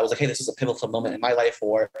thought I was like, hey, this is a pivotal moment in my life,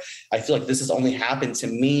 or I feel like this has only happened to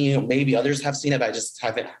me. Maybe others have seen it, but I just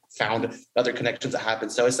haven't found other connections that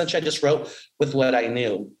happened. So essentially I just wrote with what I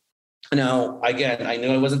knew. Now, again, I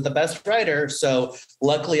knew I wasn't the best writer. So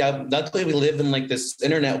luckily we live in like this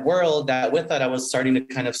internet world that with that, I was starting to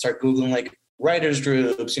kind of start Googling like writers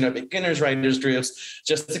groups, beginners writers groups,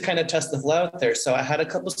 just to kind of test the flow out there. So I had a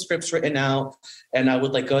couple of scripts written out and I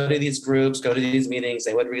would like go to these groups, go to these meetings,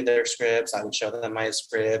 they would read their scripts, I would show them my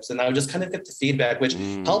scripts, and I would just kind of get the feedback, which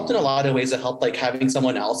helped in a lot of ways. It helped like having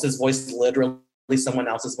someone else's voice, literally someone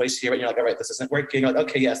else's voice here, and you're like, all right, this isn't working. You're like,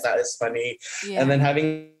 okay, yes, that is funny. Yeah. And then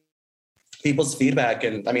having people's feedback.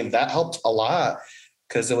 And I mean, that helped a lot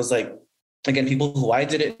because it was like, again, people who I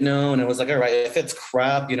didn't know, and it was like, all right, if it's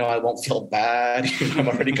crap, I won't feel bad. I'm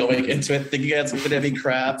already going into it thinking it's going to be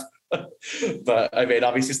crap. But I mean,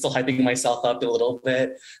 obviously still hyping myself up a little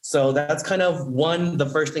bit. So that's kind of the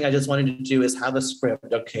first thing I just wanted to do is have a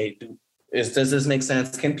script. Okay, does this make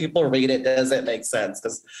sense? Can people read it? Does it make sense?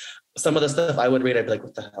 Because some of the stuff I would read, I'd be like,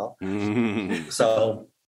 what the hell? So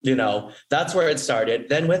that's where it started.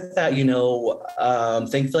 Then with that,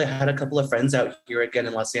 thankfully I had a couple of friends out here again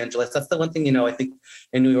in Los Angeles. That's the one thing, I think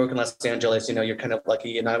in New York and Los Angeles, you're kind of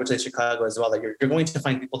lucky, and I would say Chicago as well, that you're going to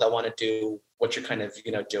find people that want to do what you're kind of,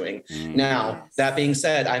 doing. Now, that being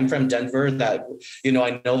said, I'm from Denver that,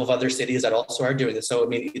 I know of other cities that also are doing this. So, I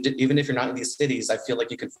mean, even if you're not in these cities, I feel like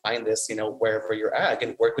you can find this, wherever you're at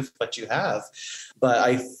and work with what you have. But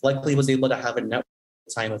I luckily was able to have a network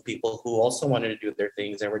time of people who also wanted to do their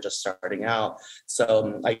things and were just starting out.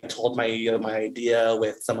 So I told my idea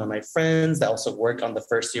with some of my friends that also worked on the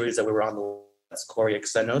first series that we were on. That's Corey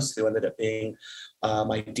Xenos, who ended up being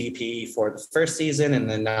my DP for the first season, and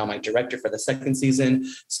then now my director for the second season.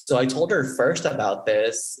 So I told her first about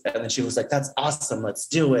this, and then she was like, that's awesome, let's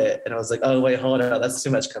do it. And I was like, oh, wait, hold on, that's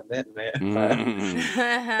too much commitment.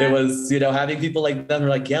 It was, having people like them were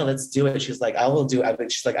like, yeah, let's do it. She's like, I will do it. I mean,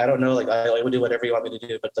 she's like, I don't know, like, I will do whatever you want me to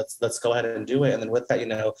do, but let's go ahead and do it. And then with that,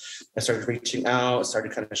 I started reaching out,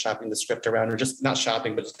 started kind of shopping the script around, or just not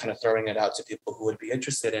shopping, but just kind of throwing it out to people who would be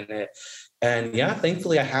interested in it. And yeah,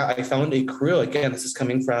 thankfully I found a crew. Again, this is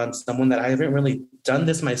coming from someone that I haven't really done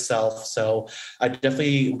this myself. So I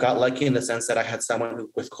definitely got lucky in the sense that I had someone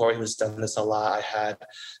with Corey who's done this a lot. I had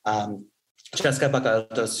Jessica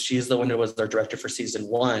Bacatos, she's the one who was their director for season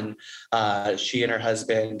 1. She and her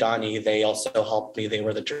husband, Donnie, they also helped me. They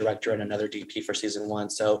were the director and another DP for season 1.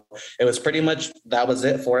 So it was pretty much, that was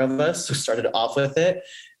it, 4 of us who started off with it.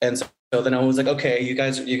 And so then I was like, okay, you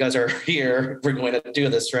guys are here. We're going to do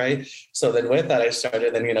this, right? So then with that, I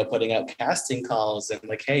started then, putting out casting calls and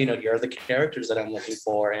like, hey, here are the characters that I'm looking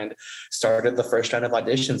for, and started the first round of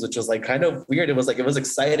auditions, which was like kind of weird. It was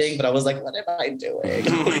exciting, but I was like, what am I doing?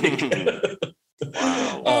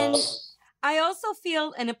 Wow. And I also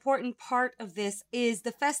feel an important part of this is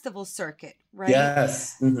the festival circuit, right?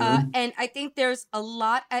 Yes. Mm-hmm. And I think there's a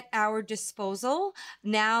lot at our disposal.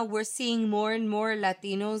 Now we're seeing more and more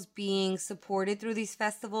Latinos being supported through these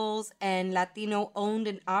festivals, and Latino-owned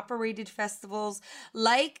and operated festivals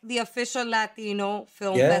like the Official Latino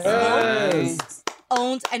Film Festival.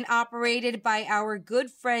 Owned and operated by our good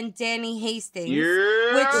friend Danny Hastings.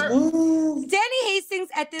 Which Danny Hastings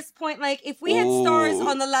at this point, like if we had stars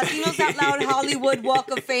on the Latinos Out Loud Hollywood Walk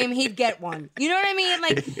of Fame, he'd get one. You know what I mean?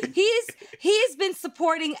 Like he's been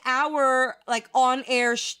supporting our like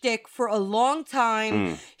on-air shtick for a long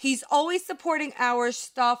time. He's always supporting our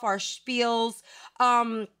stuff, our spiels.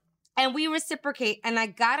 And we reciprocate. And I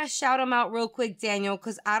gotta shout him out real quick, Daniel,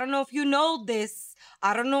 because I don't know if you know this.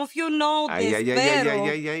 Daniel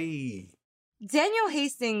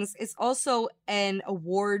Hastings is also an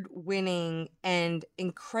award-winning and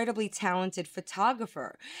incredibly talented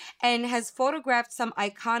photographer and has photographed some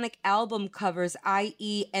iconic album covers,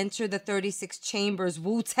 i.e. Enter the 36 Chambers,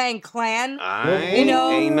 Wu-Tang Clan. Ain't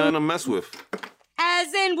nothing to mess with.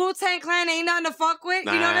 As in Wu-Tang Clan ain't nothing to fuck with,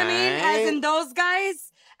 you know what I mean? As in those guys.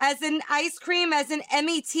 As in Ice Cream, as in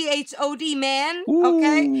METHOD man,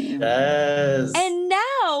 okay? Yes. And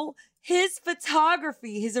now his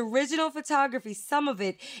photography, his original photography, some of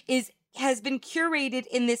it has been curated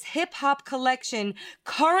in this hip-hop collection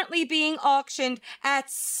currently being auctioned at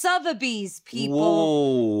Sotheby's, people.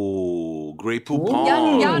 Whoa, Great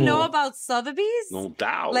Poupon. Y'all know about Sotheby's? No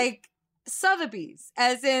doubt. Like, Sotheby's,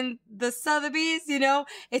 as in the Sotheby's,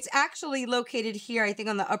 it's actually located here, I think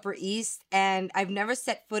on the Upper East, and I've never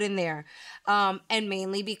set foot in there. And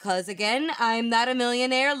mainly because, again, I'm not a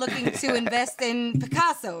millionaire looking to invest in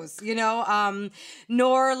Picassos,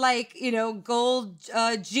 nor like, gold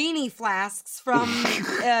genie flasks from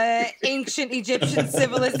ancient Egyptian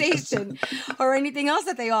civilization or anything else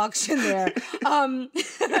that they auction there.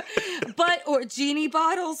 Or genie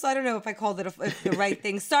bottles. I don't know if I called it the right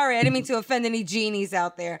thing. Sorry, I didn't mean to offend any genies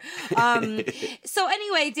out there. So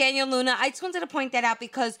anyway, Daniel Luna, I just wanted to point that out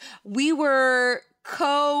because we were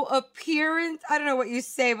co-appearance. I don't know what you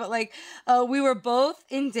say, but like we were both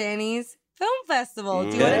in Danny's film festival.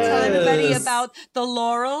 Do you want to tell everybody about the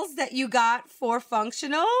laurels that you got for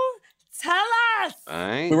Functional? Tell us.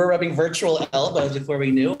 We were rubbing virtual elbows before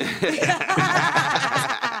we knew.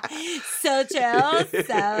 So chill,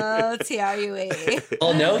 so TRUE.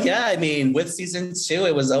 Oh no, yeah. I mean, with season 2,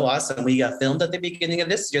 it was so awesome. We filmed at the beginning of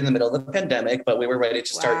this year in the middle of the pandemic, but we were ready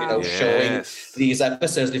to start, showing these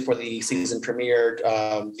episodes before the season premiered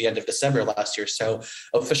the end of December last year. So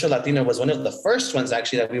Official Latino was one of the first ones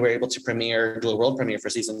actually that we were able to do a world premiere for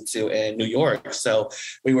season 2 in New York. So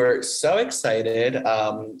we were so excited.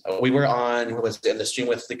 We were in the stream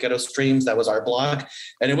with Liquero Streams. That was our blog.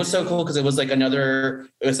 And it was so cool because it was like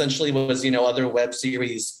essentially was, other web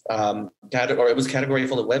series, or it was category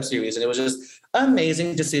full of web series. And it was just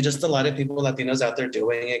amazing to see just a lot of people, Latinos out there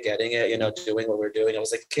doing it, getting it, doing what we're doing. I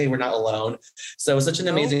was like, okay, we're not alone. So it was such an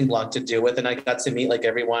amazing blog to do with. And I got to meet like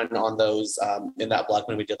everyone on those, in that blog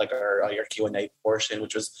when we did like our Q&A portion,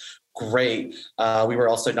 which was great. We were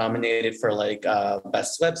also nominated for like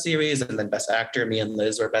best web series and then best actor. Me and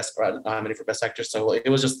Liz were nominated for best actor. So it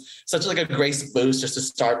was just such like a great boost just to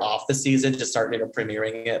start off the season, to start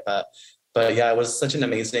premiering it. But yeah, it was such an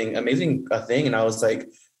amazing thing. And I was like,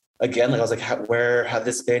 again, where have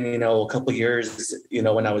this been, a couple years,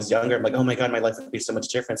 when I was younger? I'm like, oh my God, my life would be so much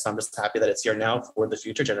different. So I'm just happy that it's here now for the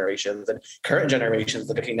future generations and current generations.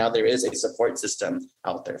 Like, okay, now there is a support system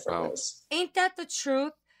out there for this. Ain't that the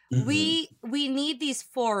truth? Mm-hmm. We need these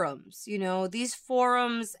forums, these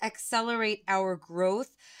forums accelerate our growth,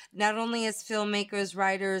 not only as filmmakers,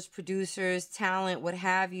 writers, producers, talent, what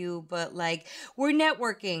have you, but like we're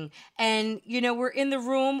networking and, we're in the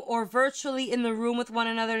room or virtually in the room with one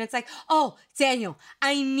another. And it's like, oh, Daniel,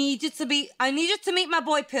 I need you to meet my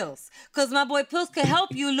boy Pills, because my boy Pills can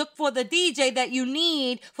help you look for the DJ that you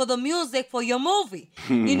need for the music for your movie.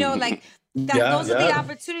 Like Those are the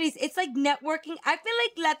opportunities. It's like networking. I feel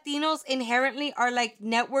like Latinos inherently are like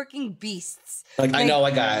networking beasts. Like I know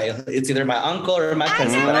a guy. It's either my uncle or my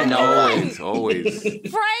cousin, but I know always.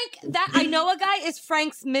 Frank, that I know a guy is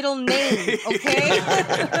Frank's middle name, okay?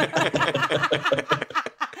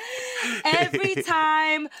 Every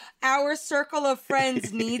time our circle of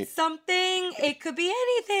friends needs something, it could be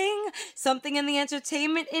anything, something in the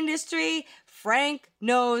entertainment industry, Frank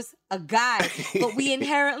knows a guy, but we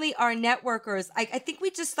inherently are networkers. I think we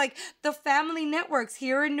just like the family networks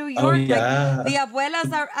here in New York. Like the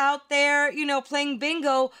abuelas are out there, playing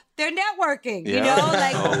bingo. They're networking,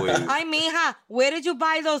 like, ay, mija, where did you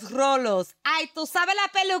buy those rolos? Ay, tú sabes la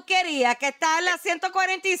peluquería que está en la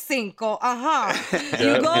 145.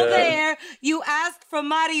 You go there, you ask for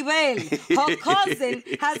Maribel. Her cousin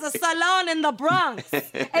has a salon in the Bronx. And,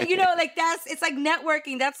 it's like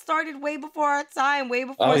networking. That started way before our time, way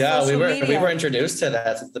before social media. We were introduced to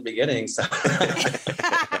that since the beginning. So,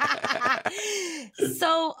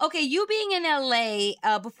 so okay, you being in LA,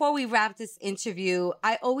 before we wrap this interview,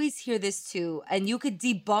 I always hear this too, and you could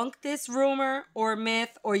debunk this rumor or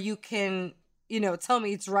myth, or you can, tell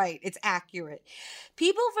me it's right, it's accurate.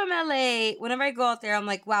 People from LA, whenever I go out there, I'm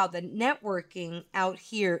like, wow, the networking out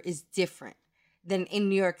here is different than in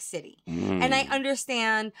New York City. And I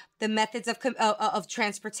understand the methods of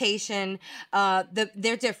transportation.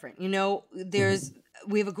 They're different.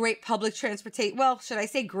 We have a great public transportation. Well, should I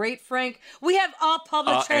say great, Frank? We have a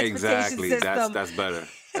public transportation system. That's better.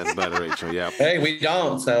 That's better, Rachel. Yeah. Hey, we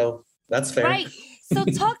don't, so that's fair. Right. So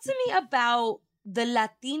talk to me about the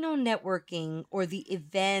Latino networking or the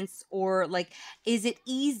events, or like, is it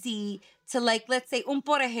easy to, like, let's say,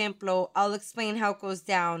 por ejemplo, I'll explain how it goes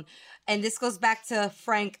down. And this goes back to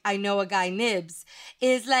Frank, I know a guy, Nibs,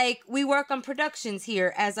 is like, we work on productions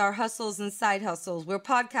here as our hustles and side hustles. We're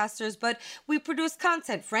podcasters, but we produce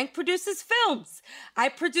content. Frank produces films. I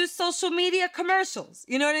produce social media commercials.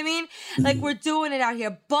 You know what I mean? Like, we're doing it out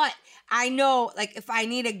here. But I know, like, if I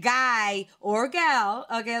need a guy or a gal,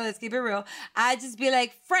 okay, let's keep it real, I'd just be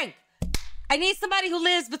like, Frank, I need somebody who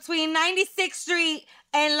lives between 96th Street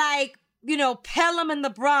and, like, Pelham in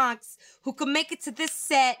the Bronx, who could make it to this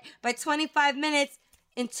set by 25 minutes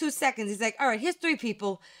in 2 seconds. He's like, all right, here's 3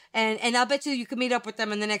 people. And I'll bet you can meet up with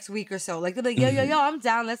them in the next week or so. Like, they'll be like, yo, I'm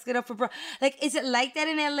down. Let's get up for Like, is it like that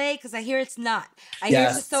in LA? Because I hear it's not. I hear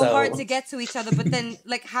it's just so hard to get to each other. But then,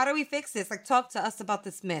 like, how do we fix this? Like, talk to us about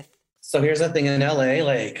this myth. So here's the thing in LA,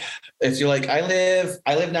 like, if you like, I live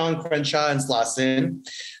now in Crenshaw and Slauson.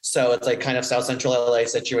 So it's like kind of South Central LA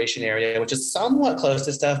situation area, which is somewhat close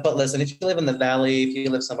to stuff. But listen, if you live in the Valley, if you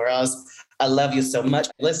live somewhere else, I love you so much.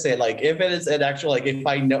 Listen, like, if it is an actual, like, if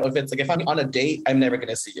I'm on a date, I'm never going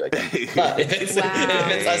to see you again. But if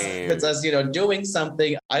it's us, doing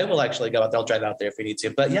something, I will actually go out there. I'll drive out there if we need to.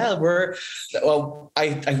 But yeah,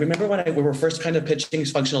 I remember when we were first kind of pitching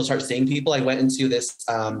Functional, start seeing people, I went into this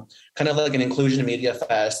kind of like an inclusion media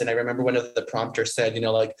fest. And I remember one of the prompters said,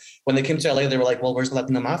 like, when they came to LA, they were like, well, where's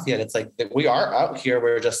Latino Mafia? And it's like, we are out here.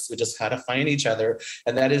 We just had to find each other.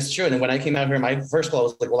 And that is true. And then when I came out here, my first goal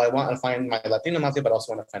was like, well, I want to find my Latino Mafia, but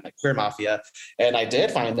also want to find my queer Mafia. And I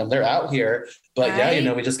did find them. They're out here. But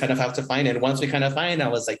yeah, we just kind of have to find it. And once we kind of find, I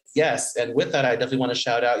was like, yes. And with that, I definitely want to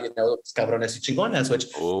shout out, Cabrones y Chingonas, which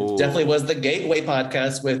definitely was the gateway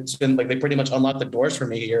podcast, which been like, they pretty much unlocked the doors for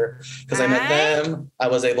me here. Because I met them. I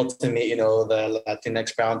was able to meet, the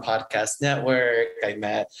Latinx Brown Podcast Network. I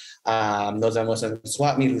met Nos Vemos en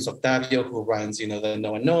Swap Meet, Luis Octavio, who runs, the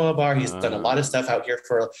Noah Noah Bar. He's done a lot of stuff out here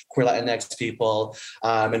for queer Latinx people.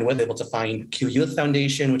 And was able to find Q Youth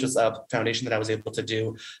Foundation, which was a foundation that I was able to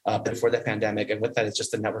do before the pandemic. And with that, it's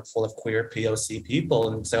just a network full of queer POC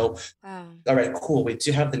people. And so, all right, cool. We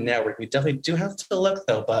do have the network. We definitely do have to look,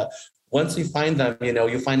 though. But once we find them,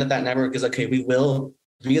 you find that network is okay. We will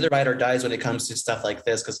be the ride or dies when it comes to stuff like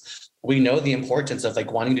this, because we know the importance of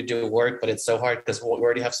like wanting to do work, but it's so hard because we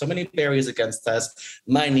already have so many barriers against us.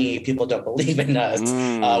 Money, people don't believe in us.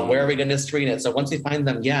 Where are we going to screen it? So once we find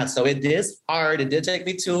them, so it is hard. It did take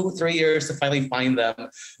me 2-3 years to finally find them,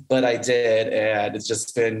 but I did. And it's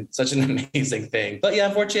just been such an amazing thing. But yeah,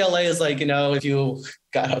 unfortunately, LA is like, if you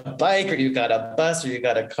got a bike or you got a bus or you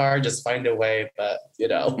got a car, just find a way. But,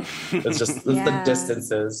 it's just the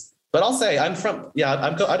distances. But I'll say I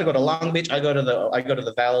go to Long Beach. I go to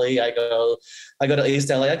the Valley. I go to East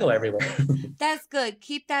LA. I go everywhere. That's good.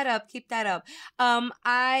 Keep that up. Keep that up.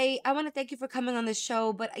 I want to thank you for coming on the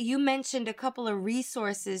show, but you mentioned a couple of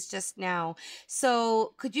resources just now.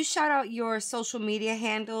 So could you shout out your social media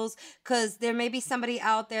handles? Because there may be somebody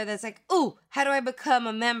out there that's like, ooh, how do I become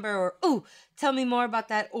a member? Or, ooh, tell me more about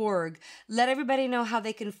that org. Let everybody know how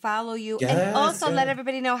they can follow you. Yes, and also let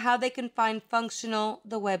everybody know how they can find Functional,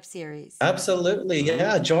 the web series. Absolutely.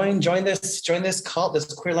 Yeah. Join this cult,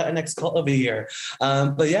 this queer Latinx cult over here.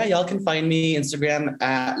 But yeah, y'all can find me Instagram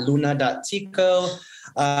at luna.tico.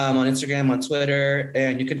 On Instagram, on Twitter,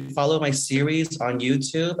 and you can follow my series on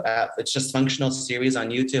YouTube. It's just Functional Series on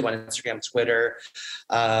YouTube, on Instagram, Twitter.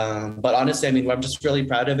 But honestly, I mean, I'm just really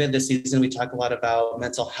proud of it. This season, we talk a lot about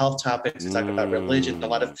mental health topics. We talk about religion, a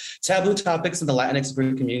lot of taboo topics in the Latinx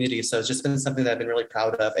community. So it's just been something that I've been really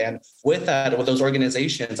proud of. And with that, with those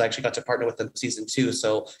organizations, I actually got to partner with them season 2.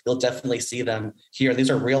 So you'll definitely see them here. These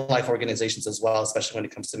are real life organizations as well, especially when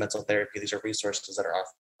it comes to mental therapy. These are resources that are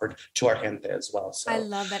offered to our gente as well. So I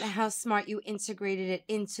love that, and how smart you integrated it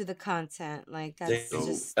into the content. Like that's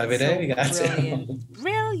just every day. So brilliant.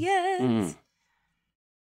 Brilliant.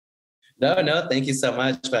 No, thank you so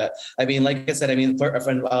much. But I mean, like I said, I mean, for a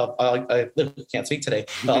friend, I can't speak today,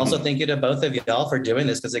 but also thank you to both of y'all for doing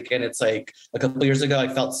this. Because again, it's like a couple of years ago, I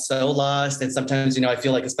felt so lost. And sometimes, I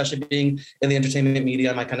feel like, especially being in the entertainment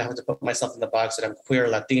media, I might kind of have to put myself in the box that I'm queer,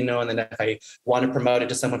 Latino. And then if I want to promote it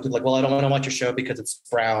to someone, people like, well, I don't want to watch your show because it's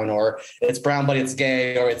brown, or it's brown, but it's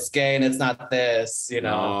gay, or it's gay and it's not this,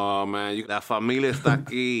 Oh, man, la familia está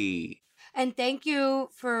aquí. And thank you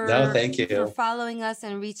for following us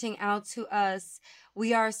and reaching out to us.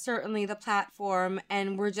 We are certainly the platform,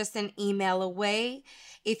 and we're just an email away.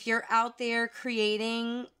 If you're out there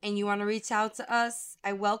creating and you want to reach out to us,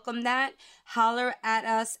 I welcome that. Holler at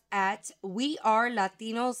us at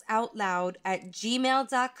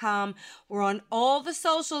wearelatinosOutloud@gmail.com. We're on all the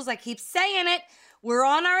socials. I keep saying it. We're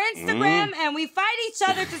on our Instagram and we fight each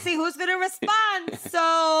other to see who's going to respond.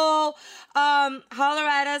 So holler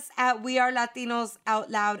at us at We Are Latinos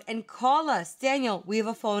Out Loud and call us. Daniel, we have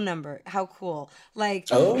a phone number. How cool. Like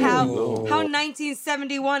how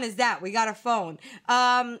 1971 is that? We got a phone.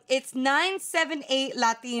 It's 978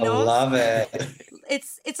 Latinos. I love it.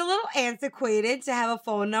 It's a little antiquated to have a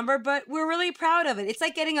phone number, but we're really proud of it. It's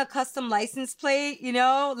like getting a custom license plate,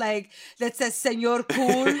 like that says Señor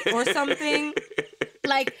Cool or something.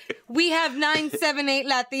 Like, we have 978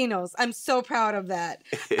 Latinos. I'm so proud of that.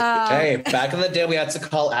 Hey, back in the day, we had to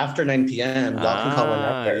call after 9 p.m. Y'all can call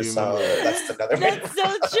whenever, so that's another way. That's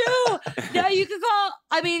so true. Now, you can call,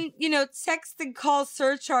 text and call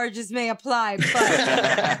surcharges may apply,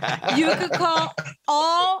 but you could call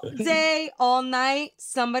all day, all night.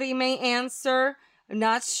 Somebody may answer.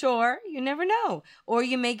 Not sure. You never know. Or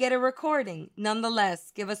you may get a recording.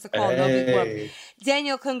 Nonetheless, give us a call. Hey.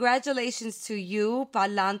 Daniel, congratulations to you.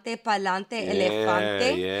 Pa'lante,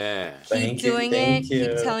 elefante. Yeah. Keep doing it.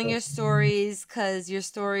 Keep telling your stories, because your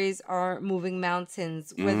stories are moving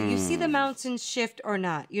mountains. Whether you see the mountains shift or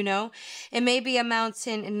not, It may be a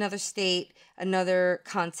mountain in another state, another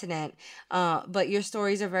continent, but your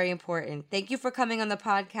stories are very important. Thank you for coming on the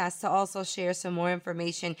podcast to also share some more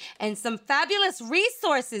information and some fabulous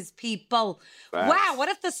resources, people. Wow,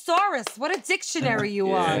 what a thesaurus, what a dictionary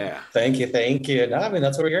you are. Thank you. No, I mean,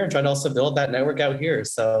 that's what we're here and trying to also build that network out here.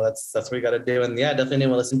 So that's what we got to do. And yeah, definitely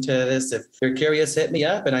anyone listen to this, if you're curious, hit me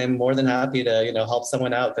up, and I'm more than happy to help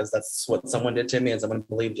someone out, because that's what someone did to me and someone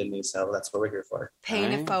believed in me. So that's what we're here for.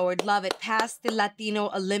 Paying it forward. Love it. Pass the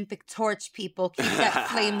Latino Olympic torch, people. Keep that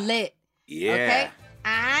flame lit. Yeah. Okay?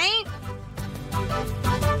 Aight?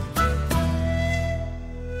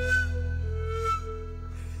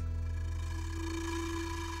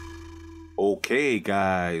 Okay,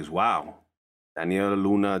 guys. Wow. Daniela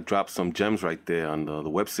Luna dropped some gems right there on the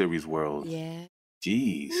web series world. Yeah.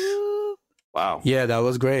 Jeez. Wow. Yeah, that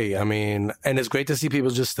was great. I mean, and it's great to see people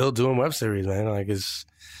just still doing web series, man. Like, this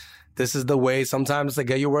is the way sometimes to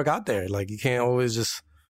get your work out there. Like, you can't always just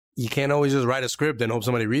write a script and hope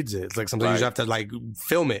somebody reads it. It's like sometimes you just have to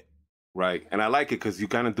film it. Right. And I like it because you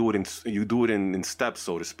kind of do it in steps,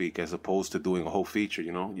 so to speak, as opposed to doing a whole feature,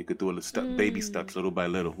 You could do baby steps little by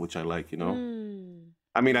little, which I like,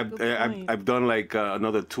 I mean, I've done like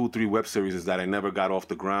another 2-3 web series that I never got off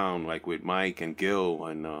the ground, like with Mike and Gil,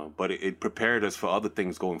 and but it prepared us for other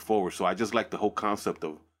things going forward. So I just like the whole concept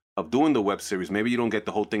of doing the web series. Maybe you don't get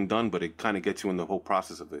the whole thing done, but it kind of gets you in the whole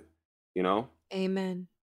process of it, Amen.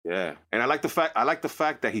 Yeah, and I like the fact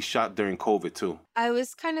that he shot during COVID too. I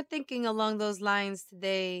was kind of thinking along those lines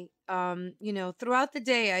today. throughout the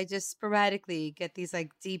day, I just sporadically get these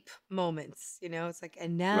like deep moments, it's like,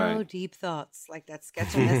 and now deep thoughts, like that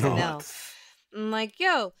sketch on SNL. I'm like,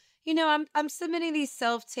 yo, I'm submitting these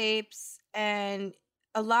self-tapes, and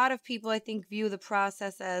a lot of people, I think, view the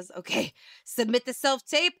process as, okay, submit the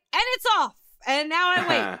self-tape and it's off. And now I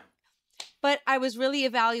wait. But I was really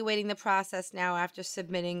evaluating the process now after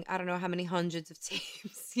submitting, I don't know how many hundreds of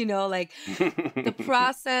tapes, like the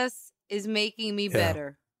process is making me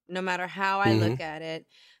better, no matter how I look at it,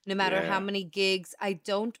 no matter how many gigs I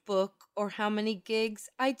don't book or how many gigs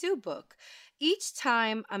I do book. Each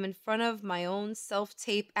time I'm in front of my own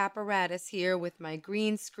self-tape apparatus here with my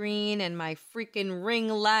green screen and my freaking ring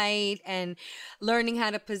light and learning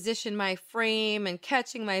how to position my frame and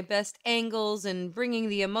catching my best angles and bringing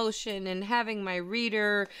the emotion and having my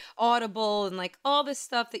reader audible and like all this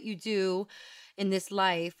stuff that you do in this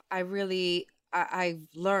life, I've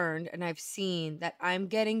learned and I've seen that I'm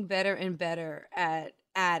getting better and better at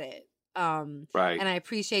it. And I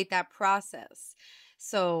appreciate that process.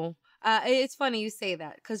 So it's funny you say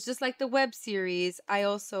that, because just like the web series, I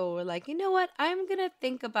also were like, you know what? I'm going to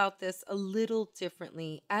think about this a little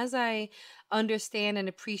differently as I understand and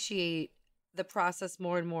appreciate the process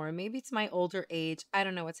more and more. Maybe it's my older age. I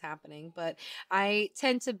don't know what's happening, but I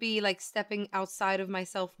tend to be like stepping outside of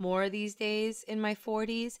myself more these days in my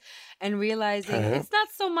 40s and realizing it's not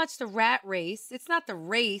so much the rat race. It's not the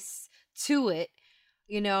race to it,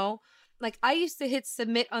 Like I used to hit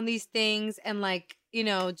submit on these things and like,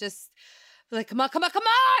 just like, come on.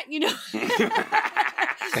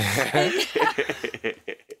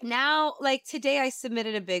 Now, like today I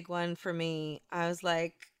submitted a big one for me. I was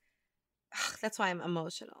like, that's why I'm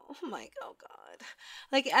emotional. I'm like, oh God.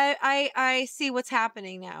 Like I see what's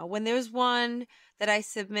happening now. When there's one that I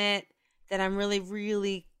submit that I'm really,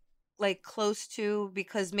 really like close to,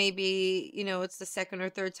 because maybe, it's the second or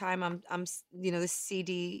third time I'm the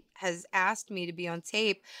CD has asked me to be on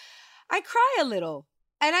tape, I cry a little.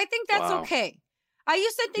 And I think that's okay. I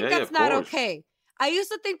used to think that's not okay. I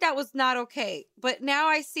used to think that was not okay. But now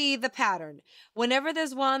I see the pattern. Whenever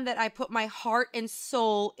there's one that I put my heart and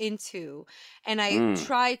soul into, and I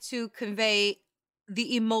try to convey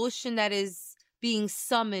the emotion that is being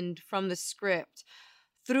summoned from the script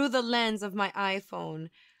through the lens of my iPhone,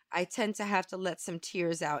 I tend to have to let some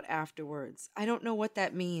tears out afterwards. I don't know what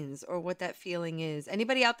that means or what that feeling is.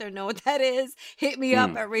 Anybody out there know what that is? Hit me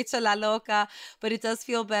up at Rachel La Loca. But it does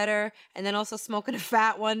feel better. And then also smoking a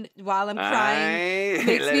fat one while I'm crying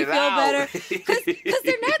makes me feel better. Because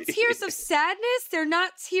they're not tears of sadness. They're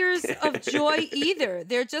not tears of joy either.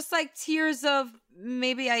 They're just like tears of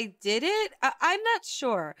maybe I did it. I'm not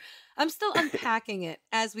sure. I'm still unpacking it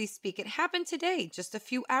as we speak. It happened today, just a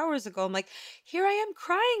few hours ago. I'm like, here I am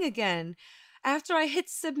crying again after I hit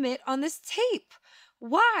submit on this tape.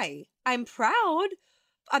 Why? I'm proud.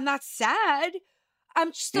 I'm not sad.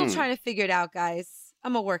 I'm still trying to figure it out, guys.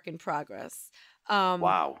 I'm a work in progress.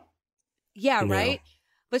 Wow. Yeah, right?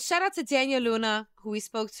 But shout out to Daniel Luna, who we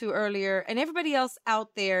spoke to earlier, and everybody else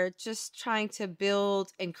out there just trying to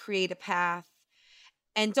build and create a path.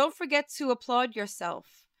 And don't forget to applaud yourself.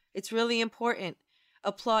 It's really important.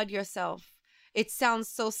 Applaud yourself. It sounds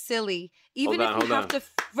so silly. Even if you have to,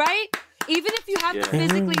 right? Even if you have to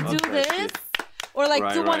physically do this or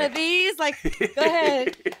like do one of these, like, go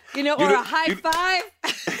ahead, or a high five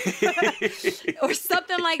or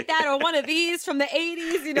something like that, or one of these from the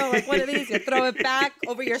 80s, like one of these, you throw it back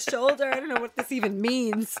over your shoulder. I don't know what this even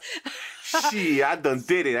means. I done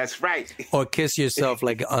did it. That's right. Or kiss yourself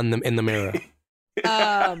like in the mirror.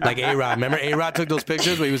 Like A-Rod. Remember A-Rod took those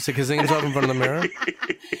pictures where he was kissing himself in front of the mirror?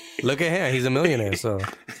 Look at him. He's a millionaire, so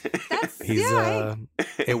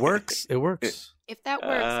it works. It works. If that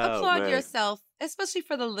works, applaud yourself, especially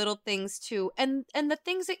for the little things too. And the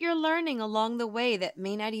things that you're learning along the way that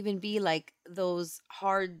may not even be like those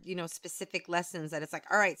hard, specific lessons that it's like,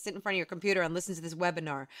 all right, sit in front of your computer and listen to this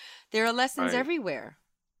webinar. There are lessons everywhere.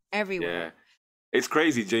 Yeah. It's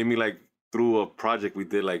crazy, Jamie, like through a project we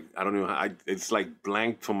did, like, I don't know, it's like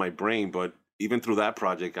blanked from my brain, but even through that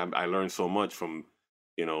project, I learned so much from,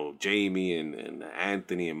 Jamie and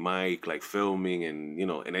Anthony and Mike, like filming and,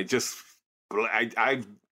 and it just,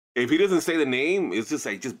 if he doesn't say the name, it's just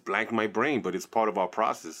like, just blank my brain, but it's part of our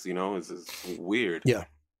process, it's weird. Yeah.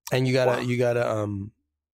 And you gotta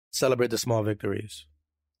celebrate the small victories.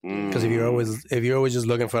 Because if you're always just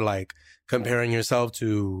looking for like comparing yourself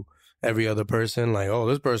to every other person, like, oh,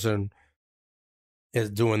 this person is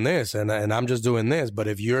doing this and I'm just doing this. But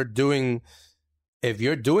if you're doing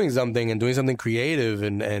something and doing something creative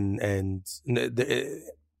and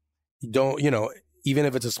don't, even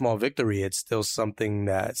if it's a small victory, it's still something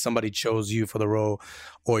that somebody chose you for the role,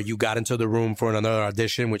 or you got into the room for another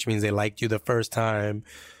audition, which means they liked you the first time.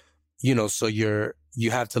 You know, so you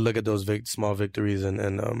have to look at those small victories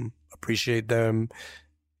and appreciate them,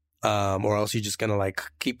 or else you're just gonna like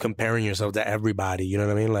keep comparing yourself to everybody. You know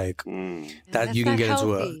what I mean? Like that you can get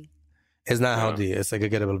healthy. into it's not healthy. It's like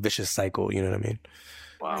a vicious cycle. You know what I mean?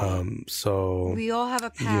 Wow. So we all have a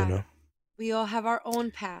path. You know. We all have our own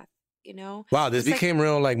path. You know. Wow, this became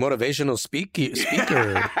real like motivational speaker. Hey,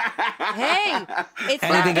 it's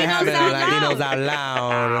anything can happen. Latinos Out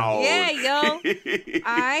loud. Yeah, yo.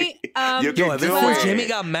 Yo, before Jimmy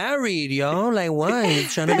got married, yo, like what?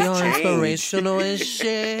 He's trying to be all inspirational and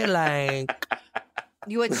shit. Like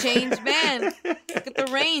you a changed man. Look at the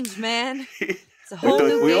range, man. It's a whole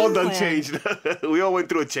new we all game done plan. changed. We all went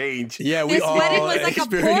through a change. Yeah, this wedding was like a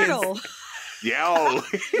portal. Yo.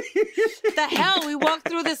 The hell, we walked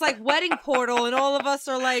through this like wedding portal, and all of us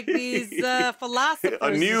are like these philosophers.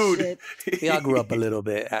 A nude. We all grew up a little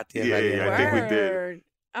bit at the end. Yeah, I think we did.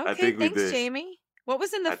 Okay, thanks, Jamie. What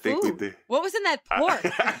was in the food? Think we did. What was in that pork?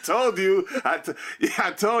 I told you. I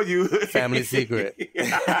told you. Family secret.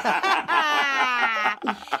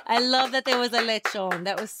 I love that there was a lechon.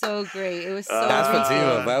 That was so great. It was so That's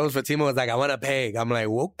Fatima. That was Fatima was like, I want a pig. I'm like,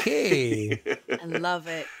 okay. I love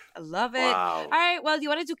it. I love it. Wow. All right, well, do you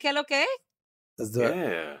want to do que lo que? Let's do it.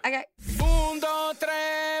 Yeah. Okay. 1, 2,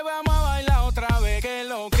 3, vamos a bailar otra vez. Que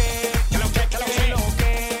lo que, que lo que, que lo que,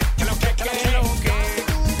 que lo que, que lo que.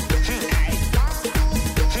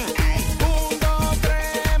 1, 2,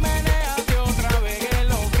 3, menéate otra vez. Que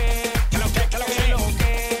lo que, que lo que, que lo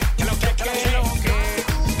que, que lo que, que lo que.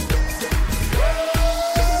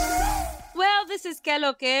 Well, this is que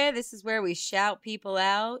lo que. This is where we shout people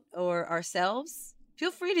out or ourselves. Feel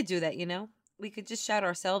free to do that, you know. We could just shout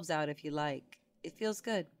ourselves out if you like. It feels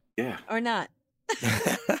good. Yeah. Or not.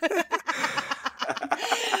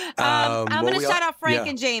 I'm going to shout out Frank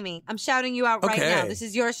and Jamie. I'm shouting you out right now. This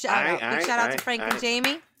is your shout out. Big shout out to Frank and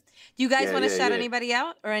Jamie. Do you guys want to shout anybody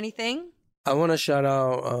out or anything? I want to shout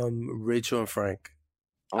out Rachel and Frank.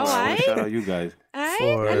 I want to shout out you guys.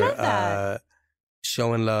 For, I love that.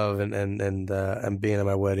 Showing love and being at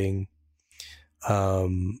my wedding.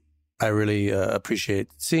 I really appreciate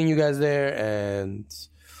seeing you guys there, and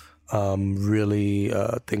really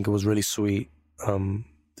think it was really sweet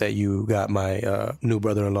that you got my new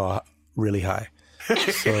brother-in-law really high. So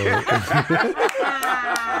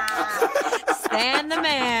Stand the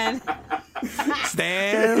man.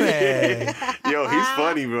 Stan, man. Yo, he's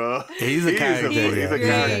funny, bro. He's a character. He's a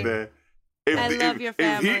character. I love your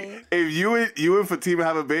family. If you and Fatima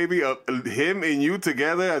have a baby, him and you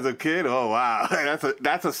together as a kid, oh wow,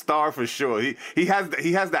 that's a star for sure. He has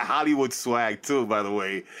that Hollywood swag too, by the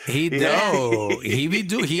way. He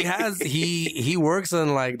works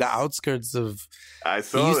on like the outskirts of. I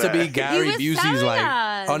saw he used that. to be Gary Busey's like.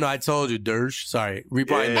 us. Oh no, I told you, Dersh. Sorry,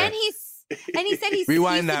 rewind that. And he said he's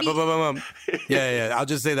rewind that. Yeah. I'll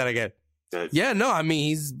just say that again. Yeah, no, I mean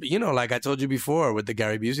he's like I told you before with the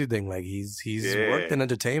Gary Busey thing, like he's worked in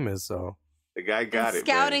entertainment, so the guy got it.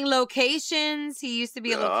 Scouting locations. He used to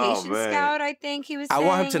be a location scout, I think he was saying. I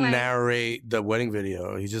want him to narrate the wedding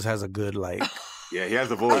video. He just has a good like yeah, he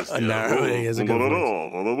has a voice. He has a good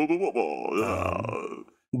voice.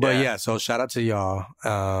 But yeah, so shout out to y'all.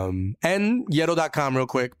 And Yero.com real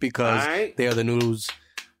quick because they are the news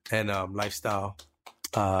and lifestyle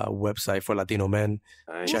website for Latino men.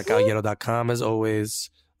 Check out Yero.com as always.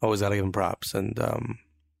 Always gotta give them props. And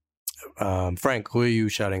Frank, who are you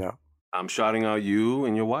shouting out? I'm shouting out you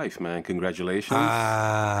and your wife, man. Congratulations. It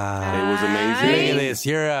was amazing. Look at this.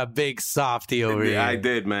 You're a big softy over here. I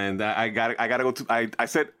did, man. I gotta go to. I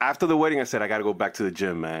said after the wedding, I said I gotta go back to the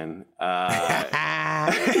gym, man. A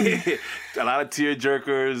lot of tear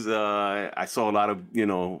jerkers. I saw a lot of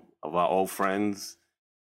of our old friends.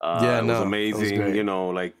 It was amazing.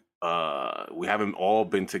 We haven't all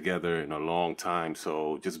been together in a long time,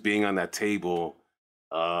 so just being on that table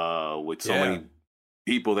with so many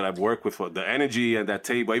people that I've worked with, the energy at that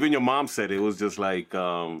table. Even your mom said it was just like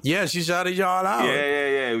she shouted y'all out.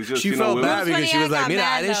 Yeah. It was just she felt bad because she was like, "Mira,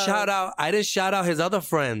 I didn't shout out his other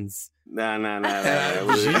friends." Nah.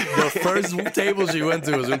 The first table she went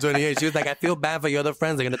to was in 28. She was like, "I feel bad for your other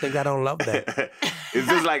friends. They're gonna think I don't love that." It's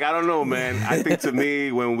just like, I don't know, man. I think to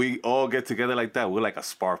me, when we all get together like that, we're like a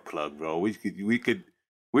spark plug, bro. We could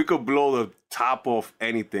blow the top off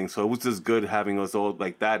anything. So it was just good having us all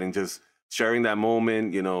like that and just sharing that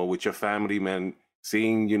moment, with your family, man.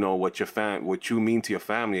 Seeing, what you mean to your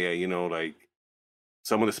family, like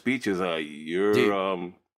some of the speeches.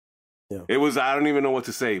 Yeah. It was, I don't even know what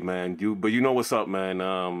to say, man. But you know what's up, man.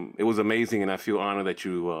 It was amazing, and I feel honored that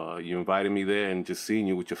you invited me there, and just seeing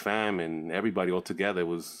you with your fam and everybody all together. It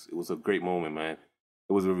was a great moment, man.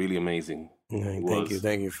 It was really amazing. Thank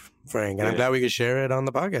you, Frank. And I'm glad we could share it on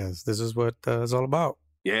the podcast. This is what it's all about.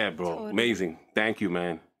 Yeah, bro. Totally. Amazing. Thank you,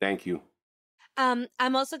 man. Thank you.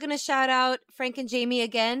 I'm also going to shout out Frank and Jamie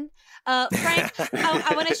again. Frank,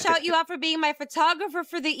 I want to shout you out for being my photographer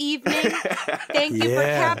for the evening. Thank you for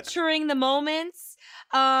capturing the moments.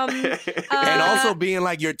 And also being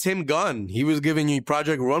like your Tim Gunn. He was giving you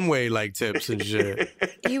Project Runway like tips and shit.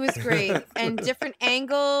 He was great. And different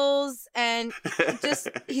angles. And just,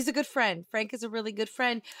 he's a good friend. Frank is a really good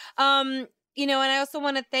friend. You know, and I also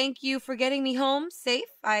want to thank you for getting me home safe.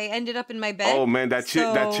 I ended up in my bed. Oh man, that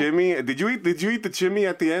chimney! Did you eat the chimney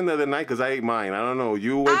at the end of the night? Because I ate mine. I don't know.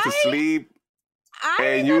 You went to sleep,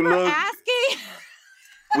 and you looked. Asking.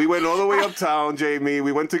 We went all the way uptown, Jamie.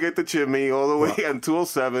 We went to get the chimney all the way on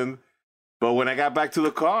 207. But when I got back to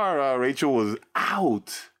the car, Rachel was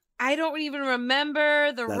out. I don't even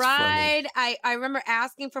remember the ride. I remember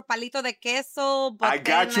asking for palito de queso. But I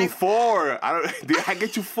got you 4. I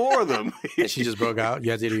get you 4 of them. And she just broke out.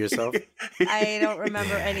 You had to eat it yourself. I don't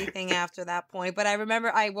remember anything after that point. But I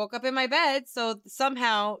remember I woke up in my bed. So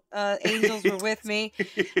somehow angels were with me.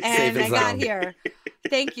 And I got here.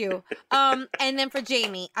 Thank you. And then for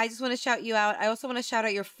Jamie, I just want to shout you out. I also want to shout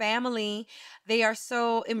out your family. They are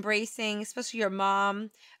so embracing, especially your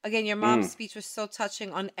mom. Again, your mom's speech was so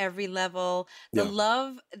touching on every level. The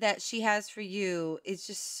love that she has for you is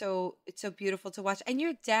just it's so beautiful to watch. And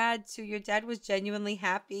your dad too. Your dad was genuinely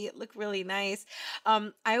happy. It looked really nice.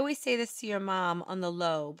 I always say this to your mom on the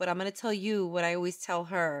low, but I'm going to tell you what I always tell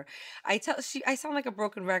her. I sound like a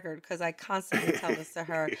broken record because I constantly tell this to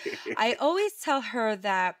her. I always tell her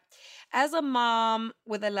that as a mom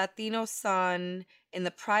with a Latino son in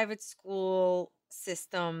the private school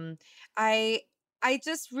system, I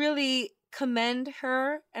just really commend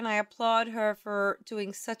her and I applaud her for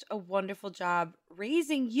doing such a wonderful job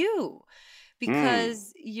raising you,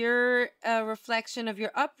 because you're a reflection of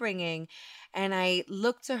your upbringing. And I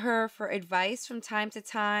look to her for advice from time to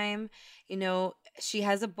time. You know, she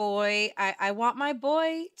has a boy. I want my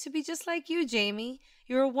boy to be just like you, Jamie.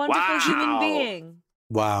 You're a wonderful human being.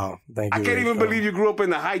 Wow, thank you. I can't even believe you grew up in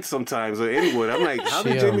the Heights sometimes or Inwood. I'm like, how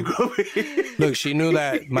did Jamie grow up? Look, she knew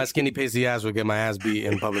that my skinny pasty ass would get my ass beat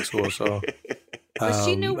in public school, so. But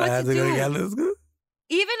she knew what to do.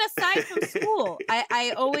 Even aside from school,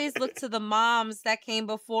 I always look to the moms that came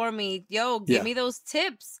before me. Yo, give me those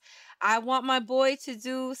tips. I want my boy to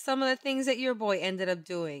do some of the things that your boy ended up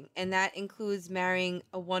doing. And that includes marrying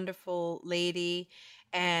a wonderful lady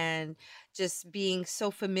and just being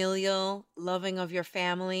so familial, loving of your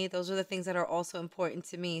family. Those are the things that are also important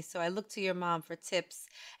to me. So I look to your mom for tips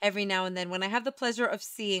every now and then when I have the pleasure of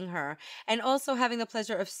seeing her. And also having the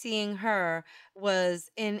pleasure of seeing her was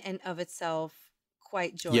in and of itself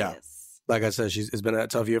quite joyous. Yeah. Like I said, it's been a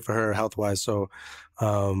tough year for her health-wise. So,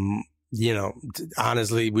 you know,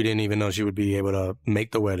 honestly, we didn't even know she would be able to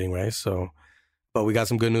make the wedding, right? So, but we got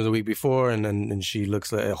some good news a week before, and she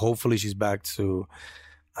looks like, hopefully she's back to,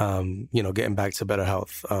 you know, getting back to better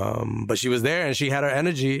health. But she was there and she had her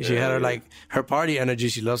energy. She had her her party energy.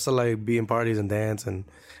 She loves to like be in parties and dance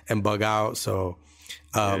and bug out. So,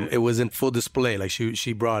 it was in full display. Like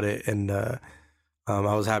she brought it, and I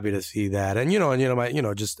was happy to see that. And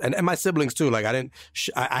and my siblings too. Like I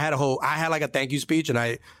had like a thank you speech, and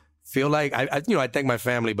I feel like I thank my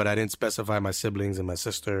family, but I didn't specify my siblings and my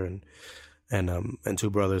sister and 2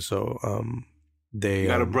 brothers. So they you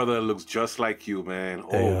got a brother that looks just like you, man.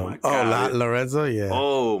 Oh my god. Oh, Lorenzo, yeah.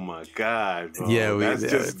 Oh my god, bro. Yeah,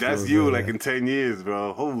 that's you like in 10 years,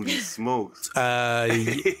 bro. Holy smokes.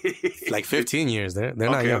 Like 15 years. They're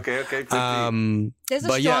not young. Okay. 15. There's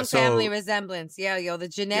a strong family resemblance. Yeah, the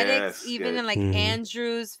genetics, in like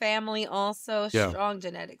Andrew's family also, strong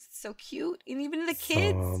genetics. It's so cute. And even the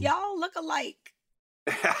kids, y'all look alike.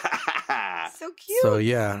 So cute. So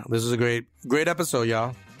yeah, this is a great episode,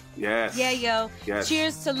 y'all. Yes. Yeah, yo. Yes.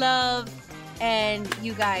 Cheers to love. And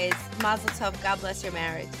you guys, mazel tov. God bless your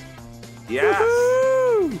marriage. Yes.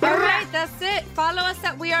 Woo-hoo! All right, that's it. Follow us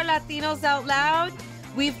at We Are Latinos Out Loud.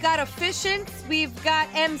 We've got officiants. We've got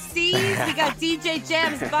MCs. We got DJ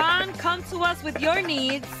James Bond. Come to us with your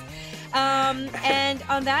needs. And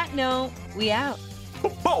on that note, we out.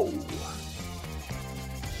 Bo-bo.